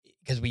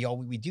 because we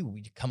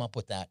come up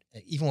with that,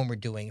 even when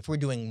if we're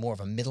doing more of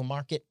a middle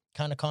market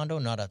kind of condo,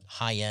 not a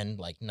high end,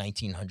 like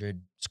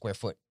 1,900 square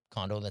foot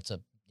condo, that's a,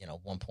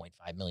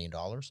 $1.5 million.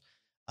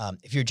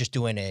 If you're just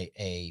doing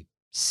a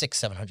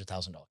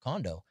 $600,000-$700,000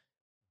 condo,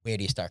 where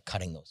do you start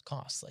cutting those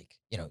costs? Like,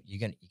 you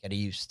got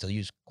to still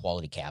use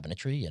quality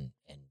cabinetry, and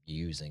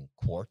you're using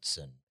quartz,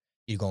 and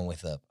you're going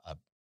with a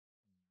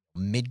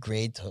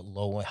mid-grade to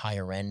low,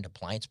 higher end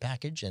appliance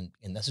package. And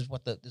this is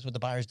what the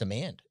buyers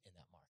demand in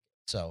that market.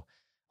 So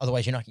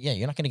otherwise you're not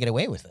going to get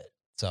away with it.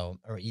 So,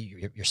 or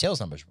your sales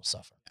numbers will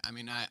suffer. I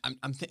mean,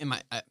 I'm thinking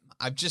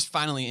I've just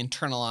finally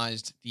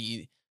internalized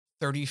the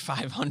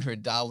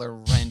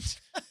 $3,500 rent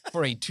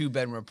for a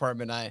 2-bedroom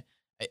apartment. I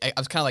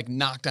was kind of like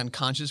knocked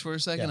unconscious for a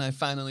second. Yeah. I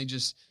finally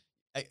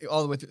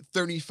all the way through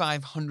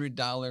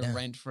 $3,500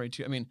 rent for a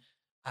 2. I mean,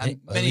 at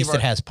least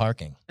it has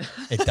parking.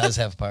 It does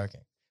have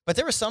parking. But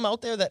there are some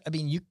out there that,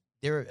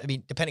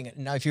 depending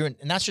now, if you're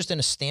and that's just in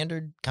a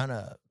standard kind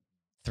of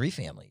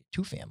 3-family,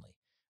 2-family.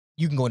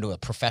 You can go into a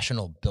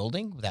professional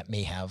building that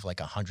may have like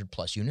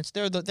 100+ units.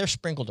 They're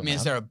sprinkled around.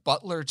 Is there a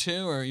butler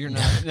too, or you're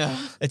not? No.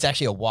 It's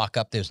actually a walk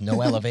up. There's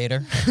no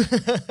elevator.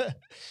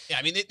 Yeah,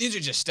 I mean, these are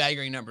just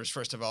staggering numbers.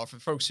 First of all, for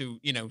folks who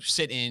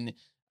sit in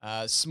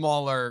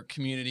smaller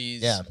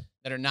communities Yeah.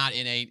 that are not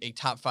in a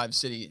top 5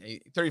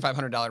 city, a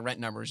 $3,500 rent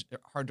number is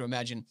hard to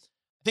imagine.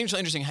 I think it's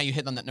really interesting how you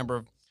hit on that number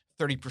of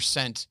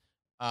 30%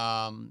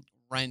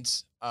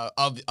 rents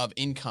of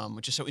income,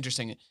 which is so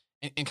interesting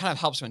and kind of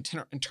helps to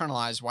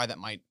internalize why that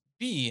might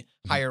be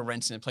higher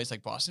rents in a place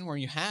like Boston, where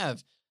you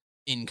have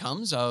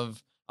incomes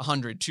of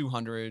 100,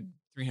 200,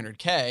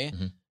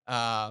 300K.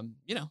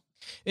 You know,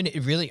 And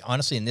it really,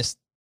 honestly,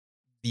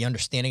 the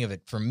understanding of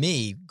it for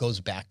me goes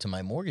back to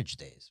my mortgage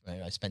days.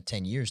 Right? I spent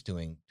 10 years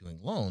doing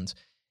loans,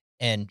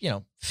 and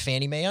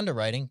Fannie Mae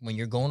underwriting. When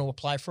you're going to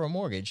apply for a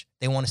mortgage,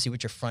 they want to see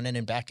what your front end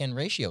and back end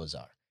ratios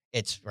are.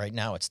 It's right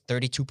now it's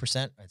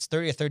 32%. It's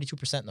 30 or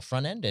 32% in the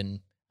front end, and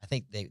I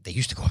think they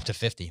used to go up to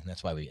 50, and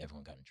that's why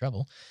everyone got in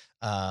trouble.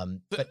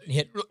 But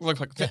look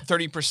like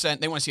 30%.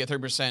 They want to see a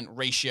 30%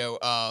 ratio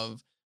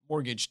of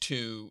mortgage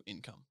to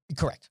income.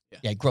 Correct.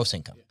 Yeah, gross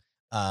income.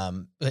 Yeah.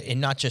 And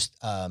not just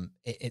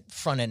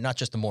front end, not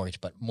just the mortgage,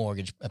 but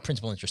mortgage,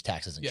 principal, interest,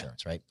 taxes,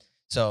 insurance, right?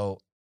 So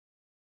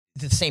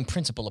the same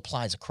principle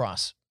applies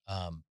across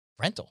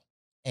rental.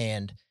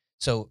 And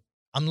so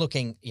I'm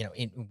looking,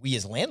 we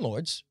as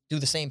landlords do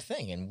the same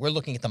thing, and we're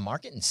looking at the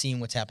market and seeing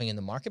what's happening in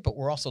the market, but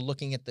we're also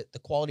looking at the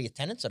quality of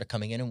tenants that are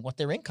coming in and what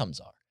their incomes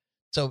are.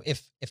 So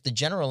if the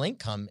general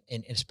income,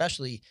 and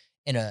especially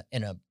in a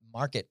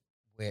market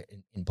where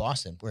in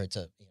Boston, where it's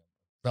a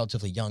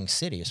relatively young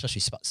city,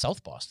 especially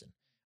South Boston,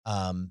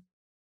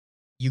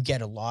 you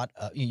get a lot.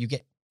 You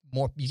get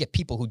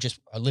people who just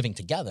are living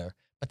together,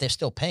 but they're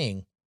still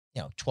paying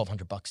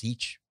 $1,200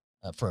 each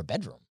for a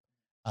bedroom.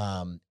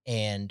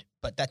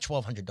 But that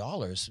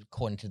 $1,200,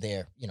 according to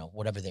their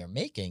whatever they're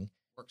making,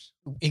 Works.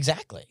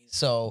 Exactly.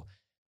 So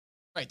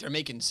right, they're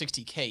making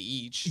 $60K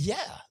each. Yeah,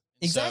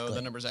 exactly. So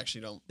the numbers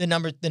actually don't. The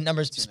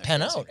numbers just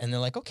pan crazy. out, and they're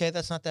like, okay,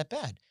 that's not that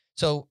bad.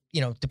 So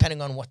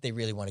depending on what they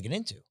really want to get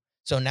into.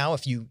 So now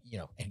if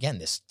again,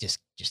 this just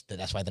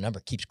that's why the number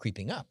keeps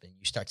creeping up, and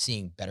you start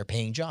seeing better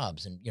paying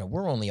jobs. And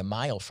we're only a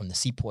mile from the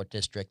Seaport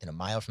District and a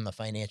mile from the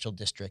Financial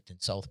District in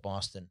South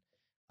Boston,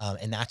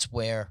 and that's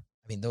where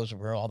those are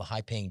where all the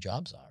high paying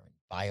jobs are in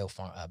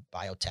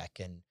biotech,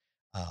 and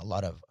a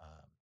lot of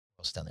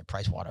what's down there,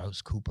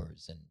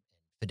 PricewaterhouseCoopers and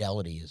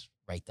Fidelity is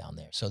right down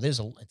there. So there's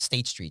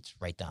State Street's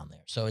right down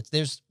there. So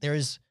there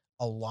is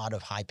a lot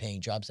of high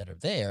paying jobs that are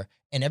there,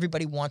 and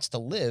everybody wants to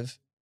live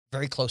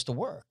very close to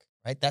work.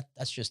 Right.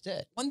 That's just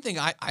it. One thing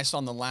I saw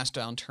in the last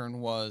downturn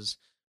was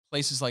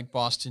places like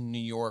Boston, New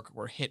York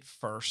were hit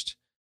first,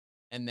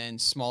 and then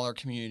smaller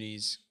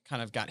communities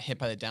kind of got hit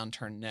by the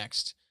downturn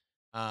next.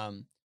 Are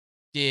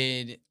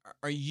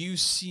you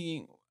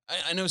seeing?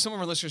 I know some of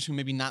our listeners who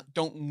maybe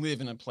don't live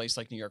in a place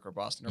like New York or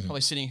Boston are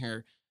probably sitting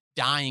here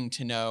dying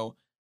to know.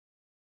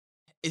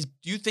 Do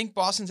you think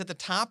Boston's at the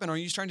top, and are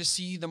you starting to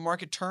see the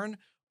market turn?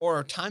 Or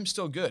are times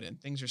still good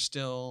and things are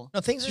still...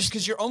 No, things are... Just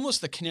because you're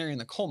almost the canary in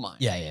the coal mine.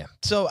 Yeah.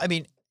 So,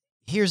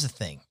 here's the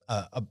thing.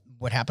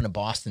 What happened to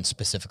Boston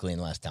specifically in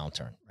the last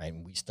downturn, right?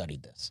 And we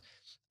studied this.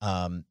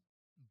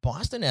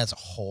 Boston as a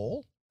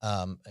whole,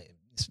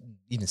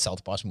 even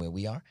South Boston where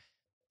we are,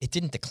 it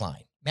didn't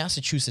decline.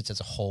 Massachusetts as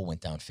a whole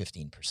went down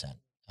 15%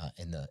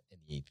 in the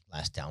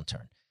last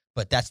downturn.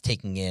 But that's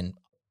taking in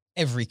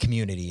every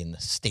community in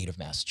the state of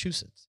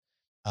Massachusetts.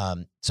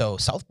 So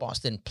South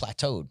Boston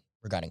plateaued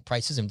regarding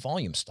prices, and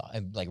volume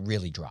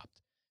really dropped.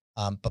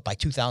 But by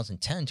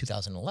 2010,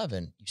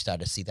 2011, you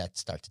started to see that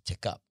start to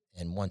tick up.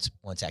 And once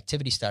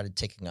activity started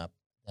ticking up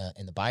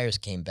and the buyers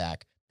came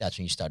back, that's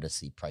when you started to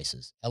see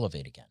prices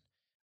elevate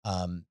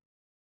again.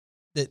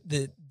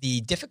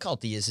 The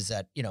difficulty is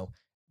that,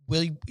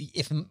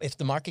 if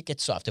the market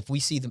gets soft, if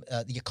we see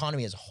the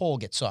economy as a whole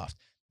get soft,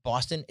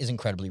 Boston is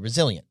incredibly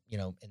resilient,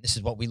 and this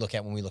is what we look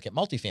at when we look at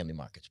multifamily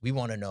markets. We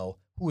want to know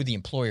who are the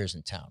employers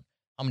in town.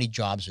 How many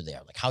jobs are there?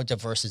 Like, how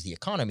diverse is the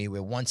economy?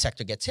 Where one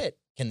sector gets hit,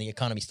 can the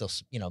economy still,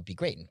 be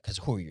great? Because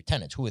who are your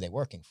tenants? Who are they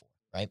working for,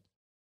 right?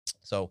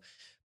 So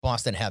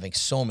Boston having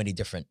so many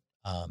different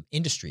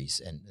industries,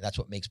 and that's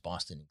what makes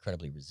Boston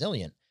incredibly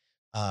resilient.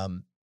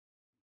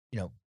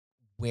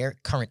 Where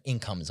current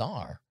incomes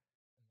are,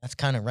 that's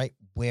kind of right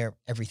where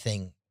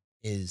everything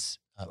is,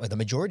 or the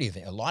majority of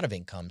it, a lot of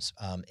incomes,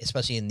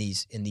 especially in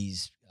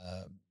these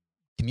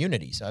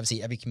communities. So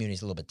obviously, every community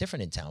is a little bit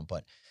different in town,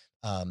 but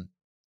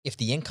if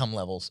the income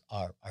levels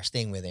are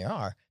staying where they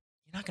are,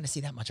 you're not going to see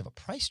that much of a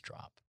price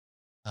drop,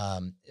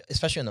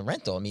 especially on the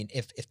rental.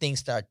 If things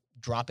start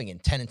dropping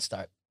and tenants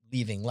start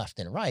leaving left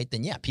and right,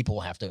 then yeah, people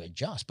will have to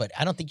adjust. But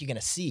I don't think you're going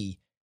to see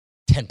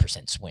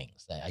 10%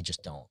 swings. I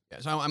just don't. Yeah,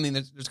 so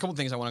there's a couple of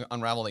things I want to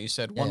unravel that you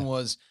said. One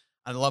was,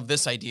 I love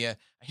this idea.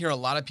 I hear a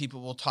lot of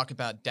people will talk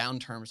about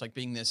downturns like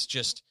being this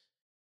just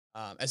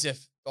as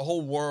if the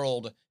whole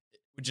world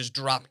would just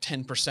drop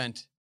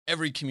 10%.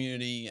 Every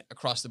community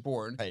across the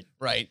board,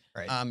 right?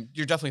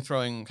 You're definitely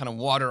throwing kind of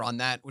water on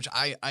that, which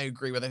I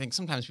agree with. I think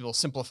sometimes people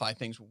simplify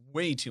things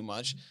way too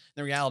much.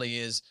 The reality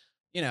is,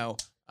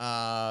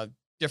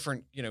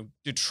 different.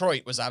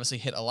 Detroit was obviously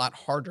hit a lot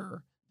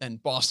harder than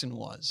Boston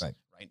was,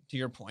 right? To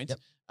your point. Yep.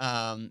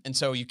 And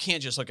so you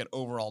can't just look at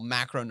overall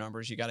macro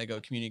numbers. You got to go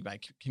community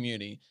by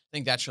community. I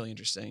think that's really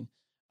interesting.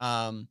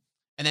 And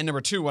then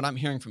number two, what I'm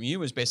hearing from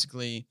you is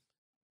basically,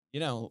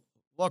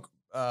 look,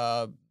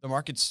 the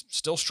market's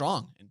still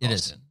strong in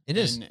Boston. It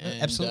is.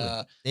 And,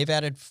 Absolutely. They've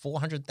added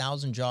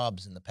 400,000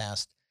 jobs in the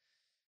past,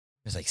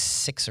 it was like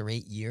 6 or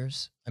 8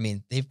 years. I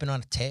mean, they've been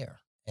on a tear,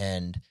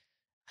 and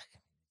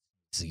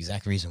it's the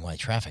exact reason why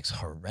traffic's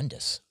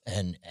horrendous,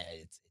 and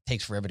it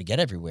takes forever to get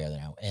everywhere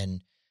now.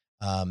 And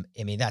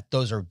I mean,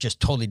 those are just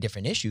totally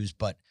different issues,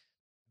 but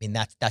I mean,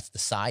 that's the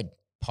side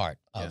part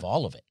of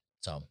all of it.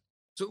 So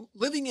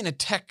living in a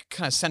tech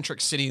kind of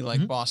centric city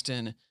like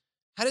Boston,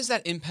 how does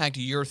that impact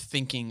your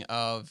thinking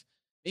of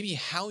maybe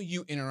how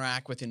you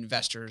interact with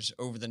investors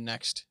over the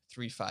next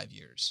 3-5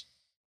 years?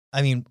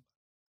 I mean,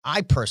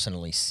 I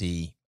personally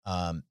see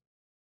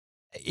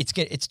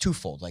it's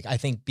twofold. Like, I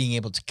think being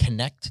able to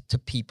connect to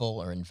people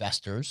or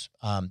investors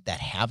that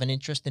have an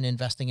interest in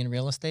investing in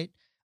real estate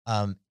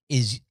and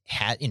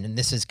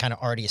this is kind of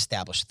already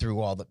established through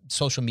all the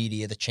social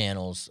media, the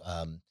channels,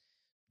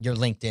 your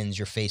LinkedIn's,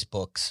 your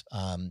Facebooks.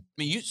 I mean,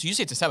 you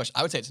say it's established.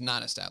 I would say it's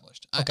not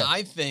established. Okay.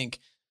 I think,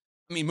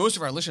 most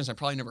of our listeners have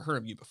probably never heard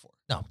of you before.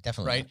 No,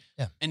 definitely right? not.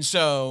 Yeah. And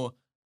so,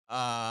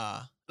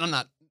 I'm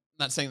not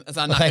saying that's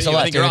not. Well, thanks a lot,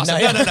 I think you're dude.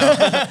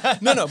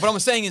 awesome. No. But what I'm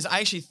saying is,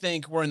 I actually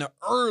think we're in the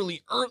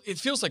early. It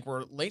feels like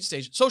we're late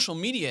stage. Social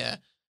media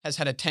has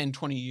had a 10,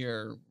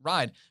 20-year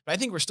ride, but I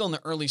think we're still in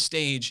the early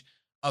stage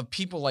of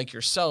people like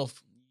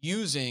yourself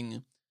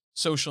using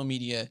social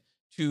media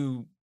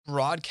to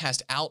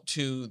broadcast out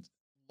to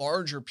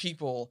larger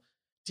people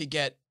to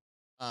get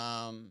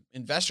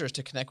investors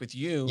to connect with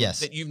you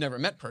that you've never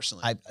met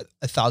personally. I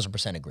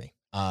 1,000% agree.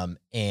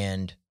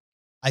 And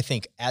I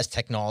think as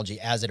technology,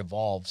 as it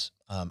evolves,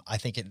 I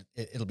think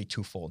it'll be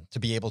twofold to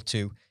be able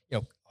to,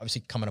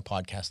 obviously come on a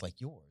podcast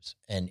like yours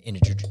and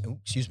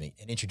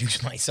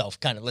introduce myself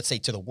kind of, let's say,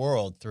 to the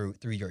world through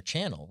your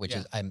channel, which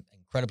is I'm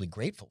incredibly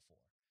grateful for.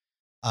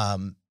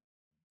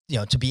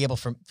 To be able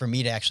for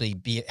me to actually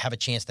have a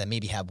chance to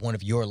maybe have one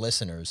of your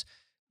listeners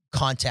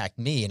contact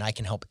me and I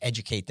can help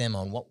educate them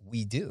on what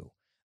we do.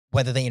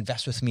 Whether they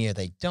invest with me or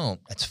they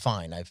don't, that's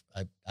fine.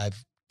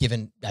 I've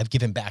given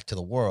back to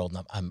the world,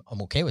 and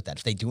I'm okay with that.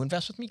 If they do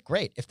invest with me,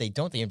 great. If they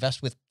don't, they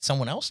invest with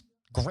someone else,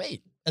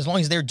 great. As long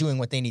as they're doing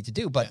what they need to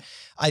do. But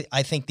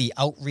I think the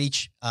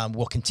outreach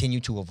will continue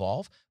to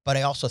evolve. But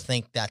I also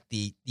think that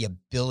the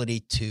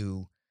ability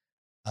to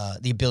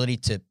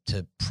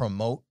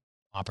promote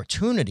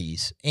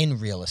opportunities in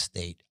real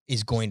estate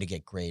is going to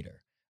get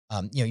greater.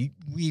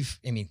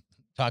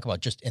 Talk about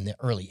just in the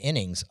early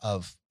innings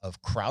of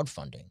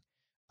crowdfunding.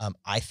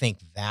 I think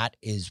that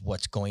is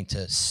what's going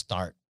to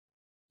start,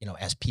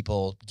 as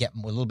people get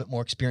a little bit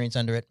more experience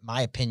under it.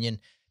 My opinion,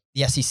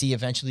 the SEC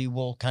eventually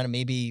will kind of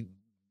maybe,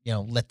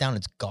 let down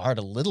its guard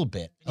a little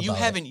bit. You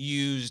haven't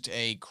used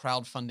a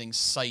crowdfunding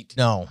site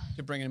to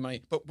bring in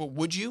money, but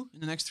would you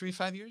in the next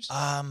 3-5 years?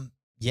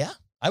 Yeah,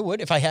 I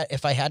would if I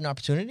had an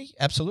opportunity.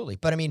 Absolutely.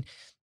 But I mean,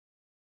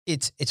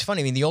 it's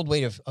funny. I mean, the old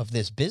way of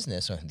this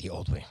business, or the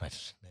old way,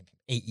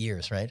 8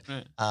 years, right?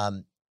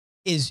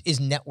 Is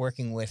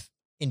networking with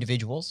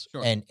individuals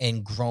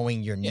and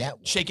growing your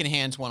network. Shaking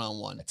hands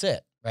one-on-one. That's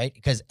it, right?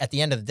 Because at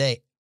the end of the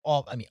day,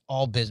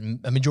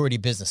 a majority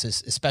of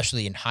businesses,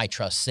 especially in high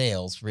trust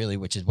sales, really,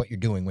 which is what you're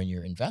doing when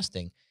you're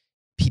investing,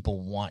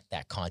 people want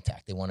that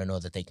contact. They want to know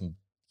that they can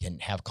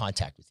have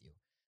contact with you.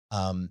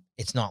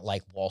 It's not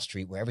like Wall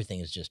Street where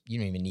everything is just, you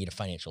don't even need a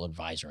financial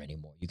advisor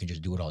anymore. You can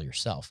just do it all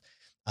yourself.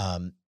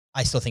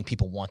 I still think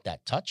people want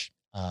that touch.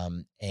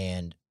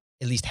 And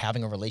at least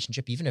having a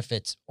relationship, even if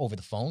it's over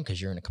the phone,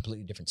 because you're in a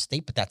completely different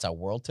state, but that's our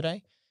world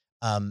today.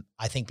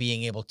 I think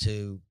being able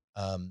to,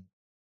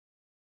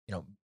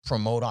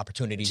 promote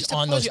opportunities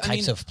on those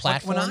types of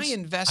platforms. When I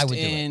invest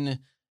in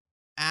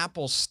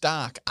Apple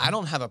stock, I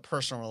don't have a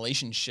personal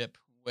relationship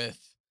with,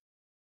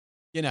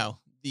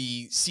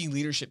 the C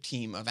leadership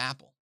team of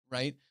Apple,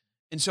 right?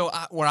 And so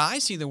where I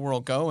see the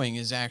world going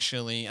is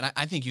actually, and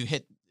I think you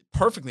hit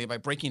perfectly by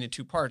breaking into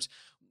two parts.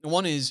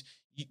 One is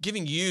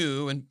giving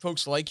you and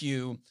folks like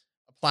you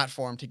a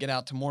platform to get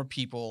out to more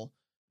people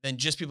than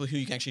just people who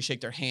you can actually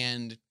shake their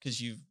hand because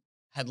you've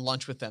had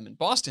lunch with them in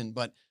Boston,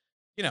 but,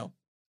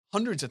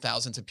 hundreds of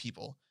thousands of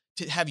people,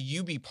 to have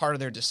you be part of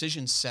their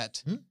decision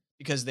set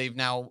because they've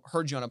now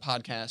heard you on a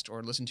podcast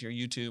or listened to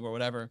your YouTube or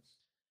whatever.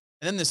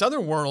 And then this other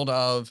world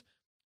of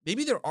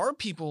maybe there are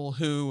people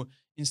who,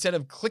 instead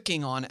of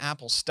clicking on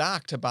Apple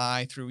stock to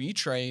buy through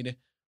E-Trade,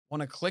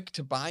 want to click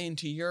to buy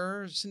into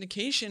your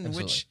syndication,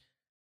 Absolutely. Which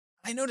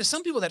I know to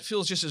some people that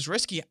feels just as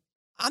risky.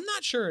 I'm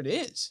not sure it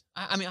is.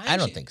 I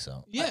don't think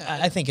so. Yeah.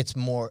 I think it's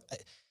more,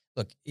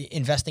 look,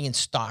 investing in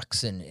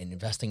stocks and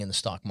investing in the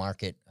stock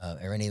market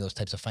or any of those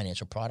types of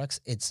financial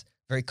products, it's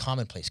very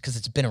commonplace because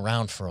it's been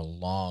around for a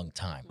long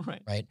time,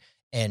 right?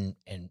 And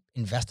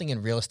investing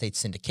in real estate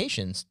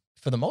syndications,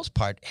 for the most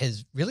part,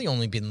 has really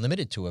only been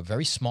limited to a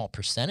very small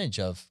percentage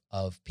of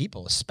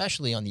people,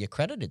 especially on the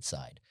accredited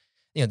side.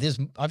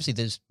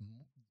 There's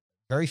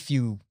very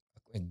few,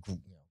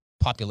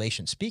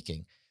 population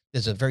speaking,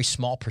 there's a very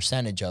small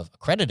percentage of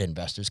accredited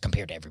investors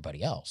compared to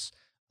everybody else.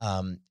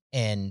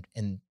 And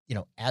you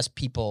know, as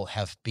people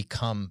have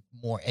become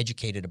more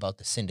educated about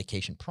the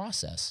syndication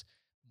process,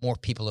 more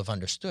people have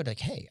understood, like,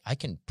 hey, I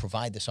can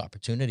provide this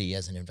opportunity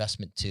as an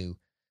investment to,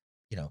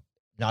 you know,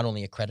 not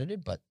only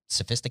accredited, but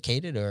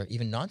sophisticated or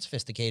even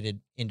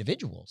non-sophisticated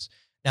individuals.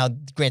 Now,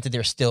 granted,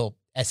 there's still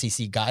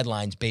SEC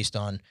guidelines based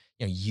on,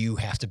 you know, you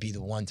have to be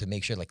the one to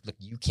make sure, like, look,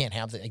 you can't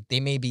have like, they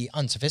may be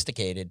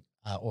unsophisticated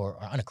or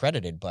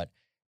unaccredited, but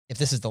if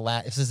this is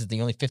if this is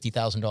the only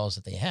 $50,000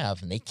 that they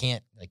have and they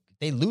can't, like, if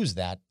they lose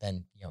that,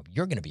 then, you know,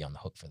 you're going to be on the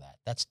hook for that.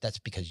 That's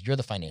because you're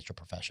the financial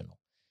professional.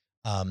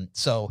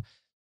 So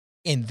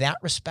in that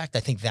respect,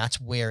 I think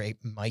that's where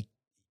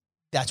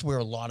that's where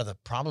a lot of the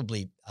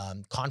probably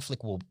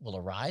conflict will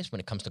arise when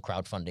it comes to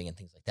crowdfunding and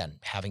things like that, and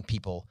having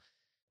people,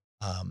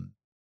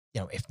 you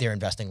know, if they're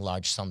investing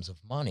large sums of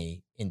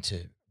money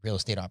into real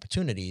estate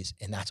opportunities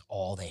and that's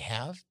all they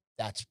have,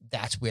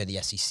 that's where the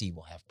SEC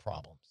will have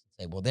problems.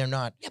 Say, well, they're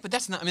not. Yeah, but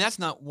that's not. I mean, that's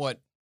not what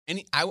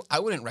any. I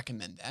wouldn't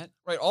recommend that,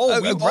 right?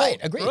 Agreed. Right.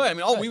 I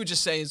mean, all we would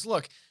just say is,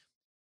 look,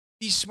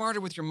 be smarter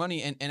with your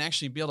money and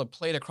actually be able to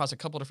play it across a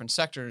couple different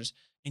sectors,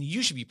 and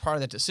you should be part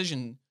of that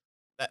decision,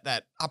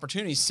 that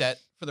opportunity set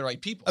for the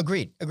right people.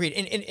 Agreed.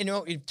 And you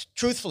know,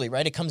 truthfully,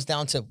 right, it comes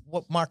down to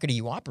what market are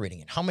you operating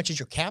in? How much is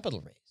your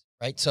capital raise,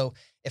 right? So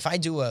if I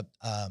do a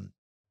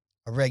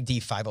Reg D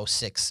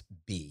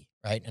 506B,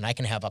 right, and I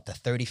can have up to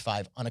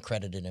 35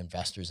 unaccredited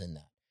investors in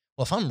that.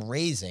 Well, if I'm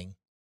raising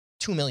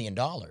 $2 million,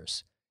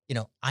 you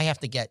know, I have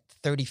to get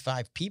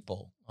 35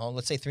 people. Oh,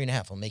 let's say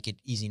 3.5. I'll make it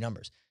easy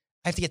numbers.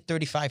 I have to get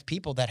 35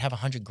 people that have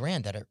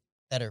 $100,000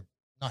 that are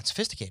not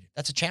sophisticated.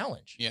 That's a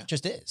challenge. Yeah. It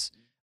just is.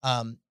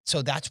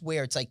 So that's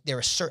where it's like there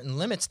are certain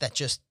limits that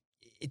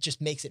it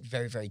just makes it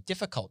very, very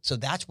difficult. So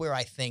that's where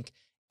I think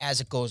as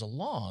it goes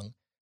along,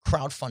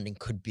 crowdfunding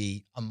could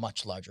be a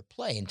much larger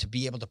play, and to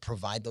be able to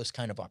provide those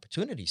kind of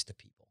opportunities to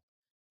people.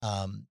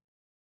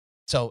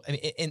 So, I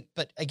mean,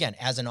 but again,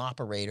 as an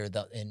operator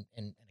and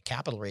a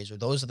capital raiser,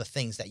 those are the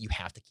things that you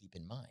have to keep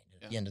in mind.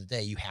 At the end of the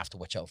day, you have to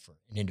watch out for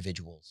an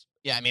individual's.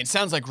 Yeah, I mean, it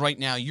sounds like right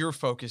now your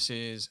focus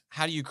is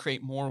how do you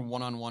create more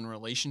one-on-one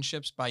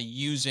relationships by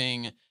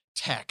using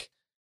tech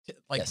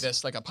like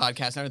this, like a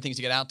podcast and other things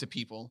to get out to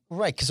people.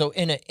 Right. Cause so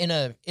in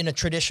a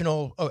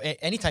traditional,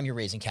 anytime you're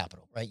raising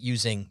capital, right,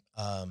 using,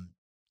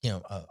 you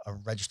know, a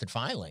registered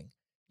filing,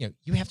 you know,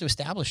 you have to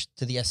establish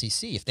to the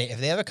SEC if they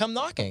ever come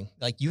knocking,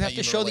 like you have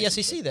to show the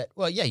SEC that,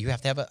 well, yeah, you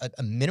have to have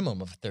a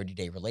minimum of a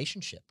 30-day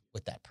relationship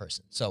with that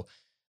person. So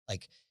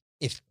like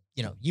if,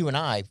 you know, you and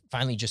I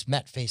finally just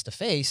met face to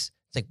face,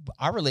 it's like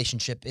our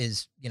relationship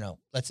is, you know,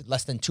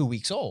 less than 2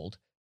 weeks old,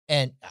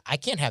 and I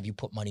can't have you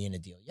put money in a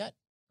deal yet.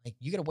 Like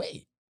you got to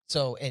wait.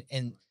 So,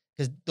 and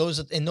because those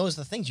are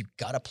the things you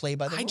got to play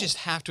by the rules. I just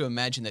have to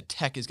imagine that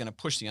tech is going to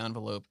push the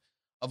envelope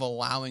of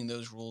allowing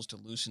those rules to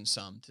loosen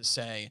some, to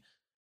say,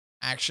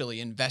 actually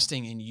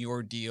investing in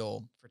your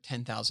deal for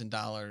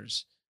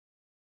 $10,000.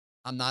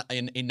 I'm not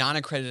a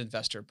non-accredited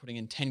investor putting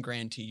in 10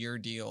 grand to your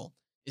deal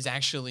is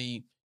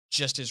actually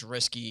just as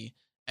risky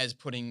as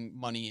putting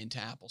money into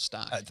Apple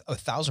stock.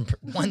 1,000.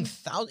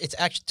 It's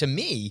actually, to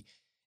me,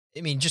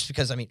 I mean, just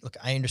because, I mean, look,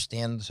 I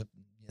understand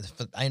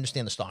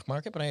the stock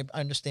market, but I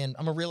understand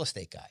I'm a real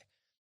estate guy.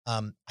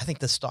 I think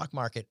the stock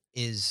market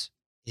is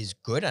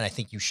good, and I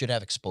think you should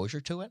have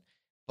exposure to it.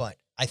 But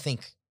I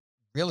think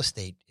real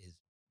estate is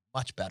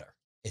much better.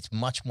 It's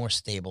much more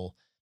stable.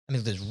 I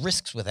mean, there's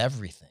risks with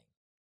everything.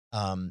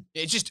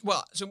 It's just,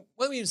 well, so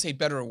whether we even say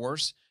better or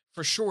worse,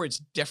 for sure it's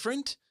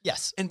different.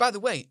 Yes. And by the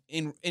way,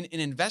 in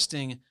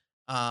investing,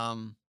 I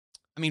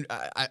mean,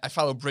 I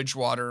follow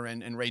Bridgewater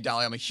and Ray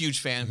Dalio. I'm a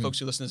huge fan. Mm-hmm. Folks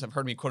who listen to this have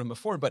heard me quote him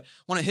before. But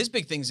one of his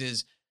big things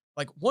is,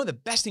 like, one of the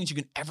best things you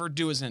can ever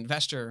do as an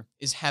investor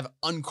is have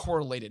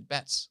uncorrelated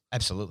bets.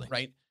 Absolutely.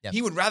 Right? Yep.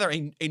 He would rather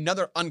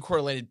another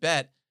uncorrelated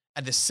bet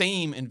at the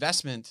same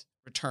investment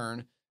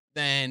return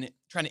than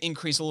trying to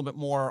increase a little bit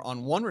more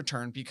on one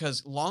return,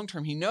 because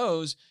long-term he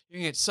knows you're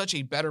going to get such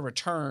a better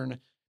return,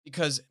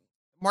 because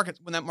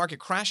when that market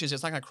crashes,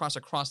 it's not going to cross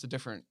across the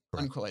different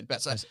uncorrelated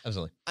bets.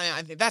 Absolutely.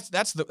 I think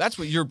that's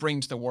what you're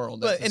bringing to the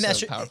world. That's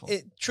so powerful.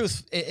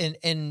 Truth.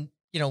 And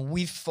you know,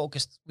 we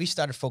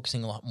started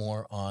focusing a lot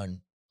more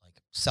on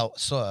like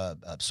solo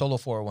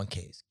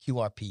 401ks,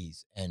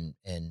 QRPs, and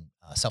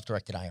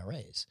self-directed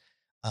IRAs.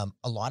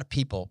 A lot of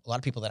people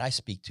that I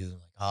speak to,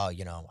 like, oh,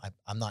 you know,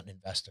 I'm not an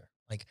investor.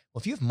 Like, well,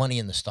 if you have money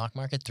in the stock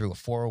market through a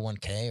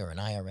 401k or an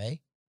IRA,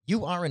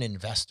 you are an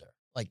investor.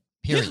 Like,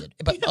 period.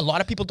 Yeah, but a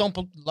lot of people don't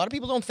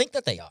think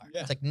that they are.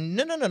 Yeah. It's like,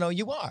 no,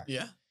 you are.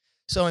 Yeah.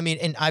 So I mean,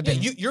 and I've been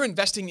you're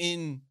investing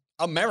in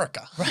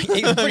America, right?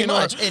 Pretty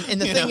much. And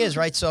the thing is,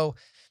 right? So,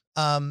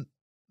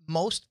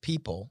 most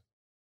people,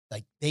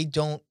 like, they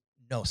don't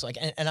know. So like,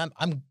 and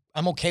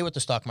I'm okay with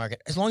the stock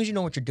market as long as you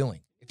know what you're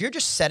doing. If you're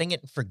just setting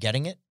it and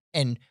forgetting it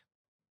and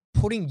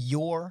putting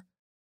your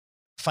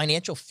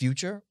financial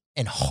future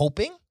and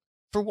hoping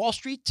for Wall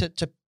Street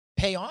to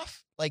pay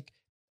off, like,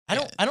 I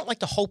don't like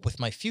to hope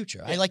with my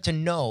future. Yeah. I like to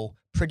know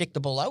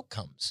predictable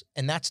outcomes,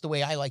 and that's the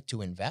way I like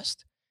to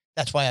invest.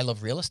 That's why I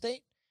love real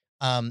estate.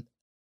 And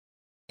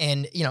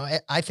you know,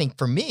 I think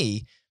for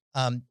me,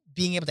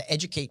 being able to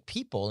educate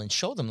people and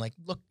show them, like,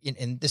 look,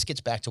 and this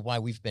gets back to why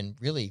we've been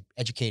really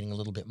educating a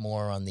little bit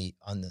more on the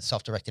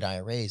self-directed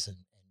IRAs and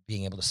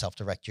being able to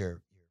self-direct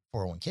your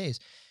 401ks,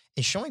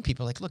 is showing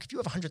people, like, look, if you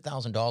have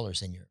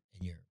 $100,000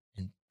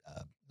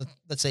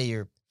 let's say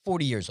you're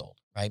 40 years old,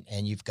 right,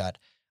 and you've got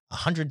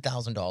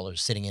 $100,000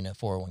 sitting in a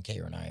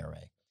 401k or an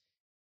IRA,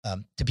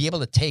 to be able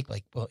to take,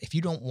 like, well, if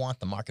you don't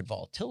want the market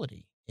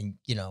volatility, and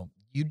you're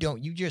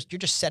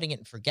just setting it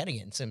and forgetting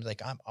it, and seems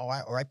like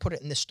I put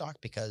it in this stock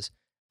because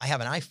I have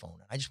an iPhone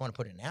and I just want to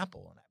put it in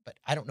Apple, but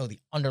I don't know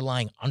the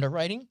underlying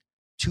underwriting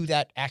to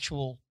that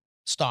actual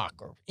stock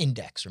or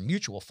index or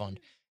mutual fund,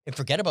 and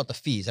forget about the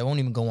fees. I won't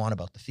even go on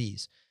about the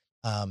fees.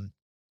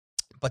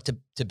 But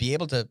to be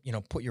able to,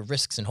 put your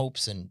risks and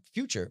hopes and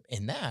future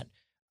in that,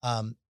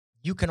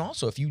 you can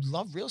also, if you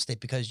love real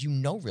estate, because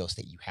real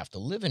estate, you have to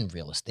live in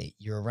real estate.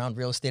 You're around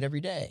real estate every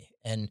day,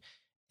 and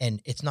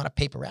it's not a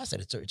paper asset.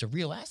 It's a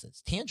real asset.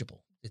 It's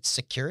tangible. It's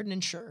secured and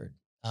insured.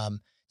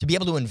 To be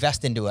able to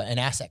invest into an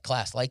asset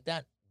class like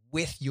that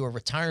with your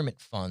retirement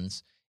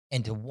funds,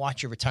 and to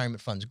watch your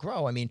retirement funds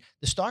grow. I mean,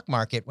 the stock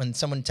market, when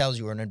someone tells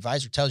you, or an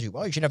advisor tells you,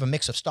 well, you should have a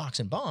mix of stocks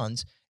and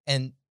bonds,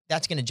 and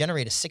that's going to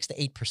generate a 6 to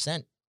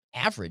 8%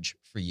 average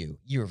for you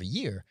year over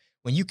year,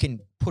 when you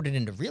can put it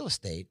into real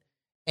estate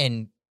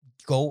and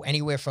go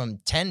anywhere from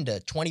 10 to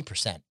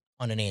 20%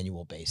 on an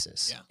annual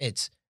basis. Yeah.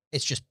 It's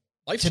just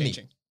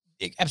life-changing.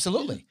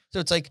 Absolutely. So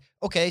it's like,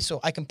 okay,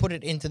 so I can put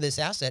it into this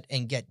asset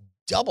and get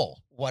double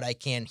what I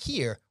can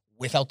here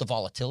without the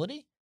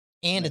volatility,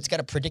 and it's got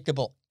a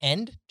predictable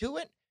end to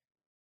it.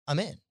 I'm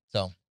in.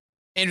 So,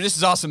 Andrew, this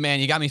is awesome, man.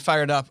 You got me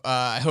fired up.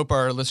 I hope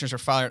our listeners are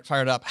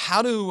fired up.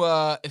 How do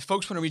if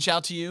folks want to reach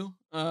out to you?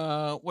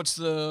 What's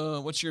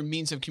your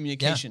means of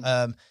communication?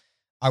 Yeah,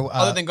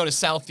 other than go to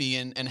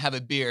Southie and have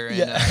a beer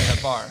in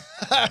a bar.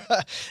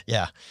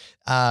 Yeah,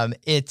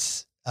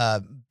 it's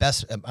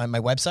best on my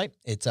website.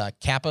 It's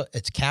Kappa.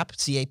 It's CAP,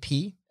 CAP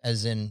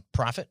as in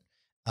profit.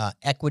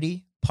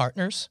 Equity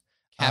Partners.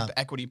 CAP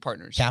Equity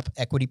Partners.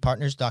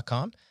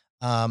 CapEquityPartners.com.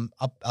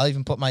 I'll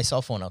even put my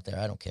cell phone out there.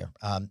 I don't care.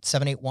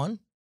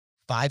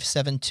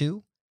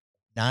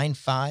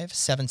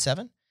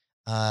 781-572-9577.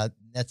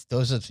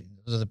 Those are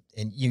the,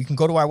 and you can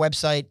go to our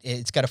website.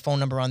 It's got a phone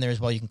number on there as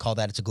well. You can call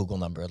that. It's a Google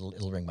number.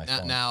 It'll ring my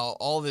phone. Now,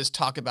 all this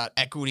talk about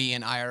equity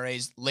and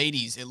IRAs,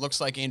 ladies, it looks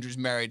like Andrew's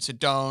married, so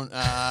don't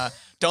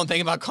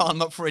think about calling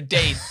him up for a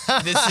date.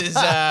 This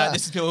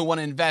is people who want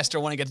to invest or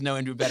want to get to know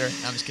Andrew better.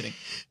 No, I'm just kidding.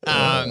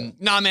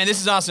 Nah, man,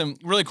 this is awesome.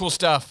 Really cool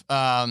stuff.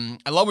 I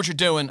love what you're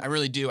doing. I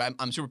really do.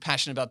 I'm super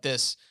passionate about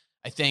this.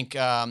 I think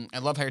I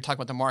love how you're talking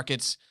about the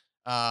markets.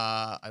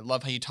 I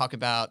love how you talk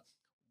about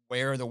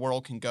where the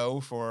world can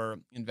go for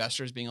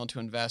investors being able to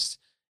invest.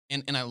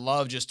 And I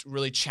love just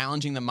really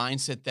challenging the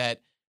mindset that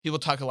people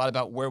talk a lot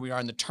about where we are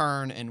in the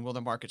turn and will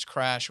the markets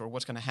crash or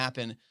what's going to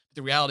happen. But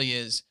the reality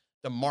is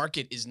the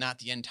market is not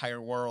the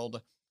entire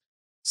world.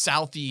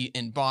 Southie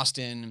and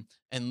Boston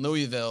and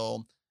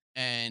Louisville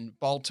and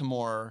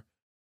Baltimore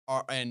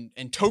and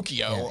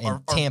Tokyo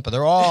and Tampa,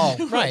 they're all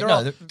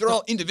right. They're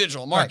all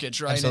individual markets,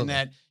 right? And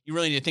that you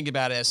really need to think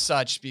about it as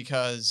such,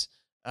 because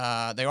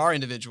they are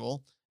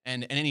individual.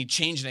 And any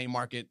change in any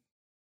market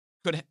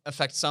could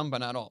affect some, but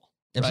not all.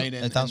 Right?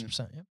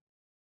 1,000%. Yeah.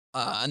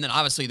 And then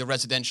obviously the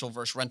residential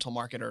versus rental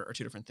market are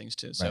two different things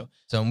too. So,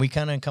 and we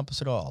kind of encompass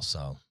it all.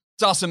 So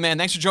it's awesome, man.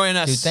 Thanks for joining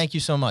us. Dude, thank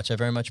you so much. I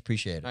very much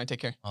appreciate it. All right,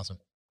 take care. Awesome.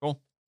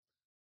 Cool.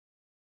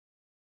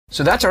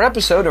 So that's our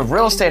episode of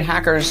Real Estate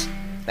Hackers.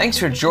 Thanks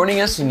for joining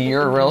us in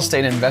your real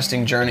estate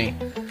investing journey.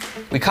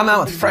 We come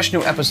out with fresh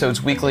new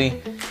episodes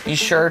weekly. Be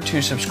sure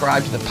to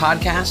subscribe to the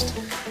podcast.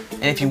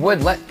 And if you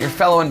would, let your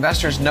fellow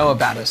investors know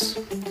about us.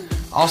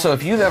 Also,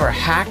 if you've ever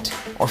hacked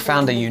or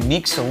found a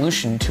unique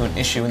solution to an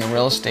issue in the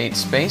real estate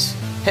space,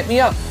 hit me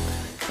up.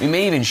 We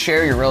may even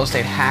share your real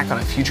estate hack on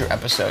a future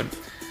episode.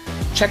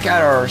 Check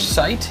out our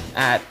site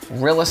at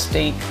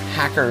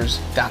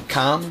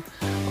realestatehackers.com,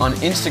 on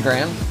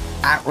Instagram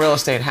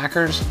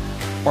 @realestatehackers,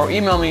 or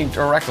email me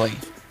directly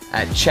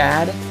at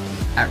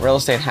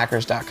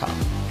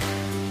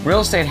chad@realestatehackers.com.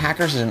 Real Estate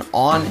Hackers is an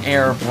On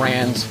Air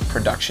Brands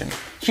production.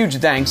 Huge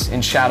thanks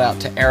and shout out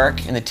to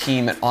Eric and the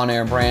team at On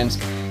Air Brands.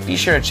 Be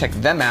sure to check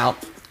them out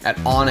at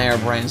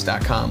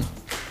onairbrands.com.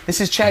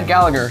 This is Chad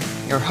Gallagher,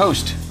 your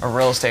host of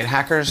Real Estate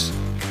Hackers.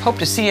 Hope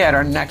to see you at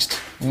our next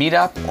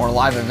meetup or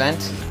live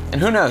event.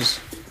 And who knows,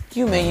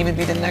 you may even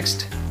be the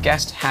next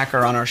guest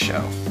hacker on our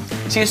show.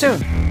 See you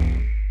soon.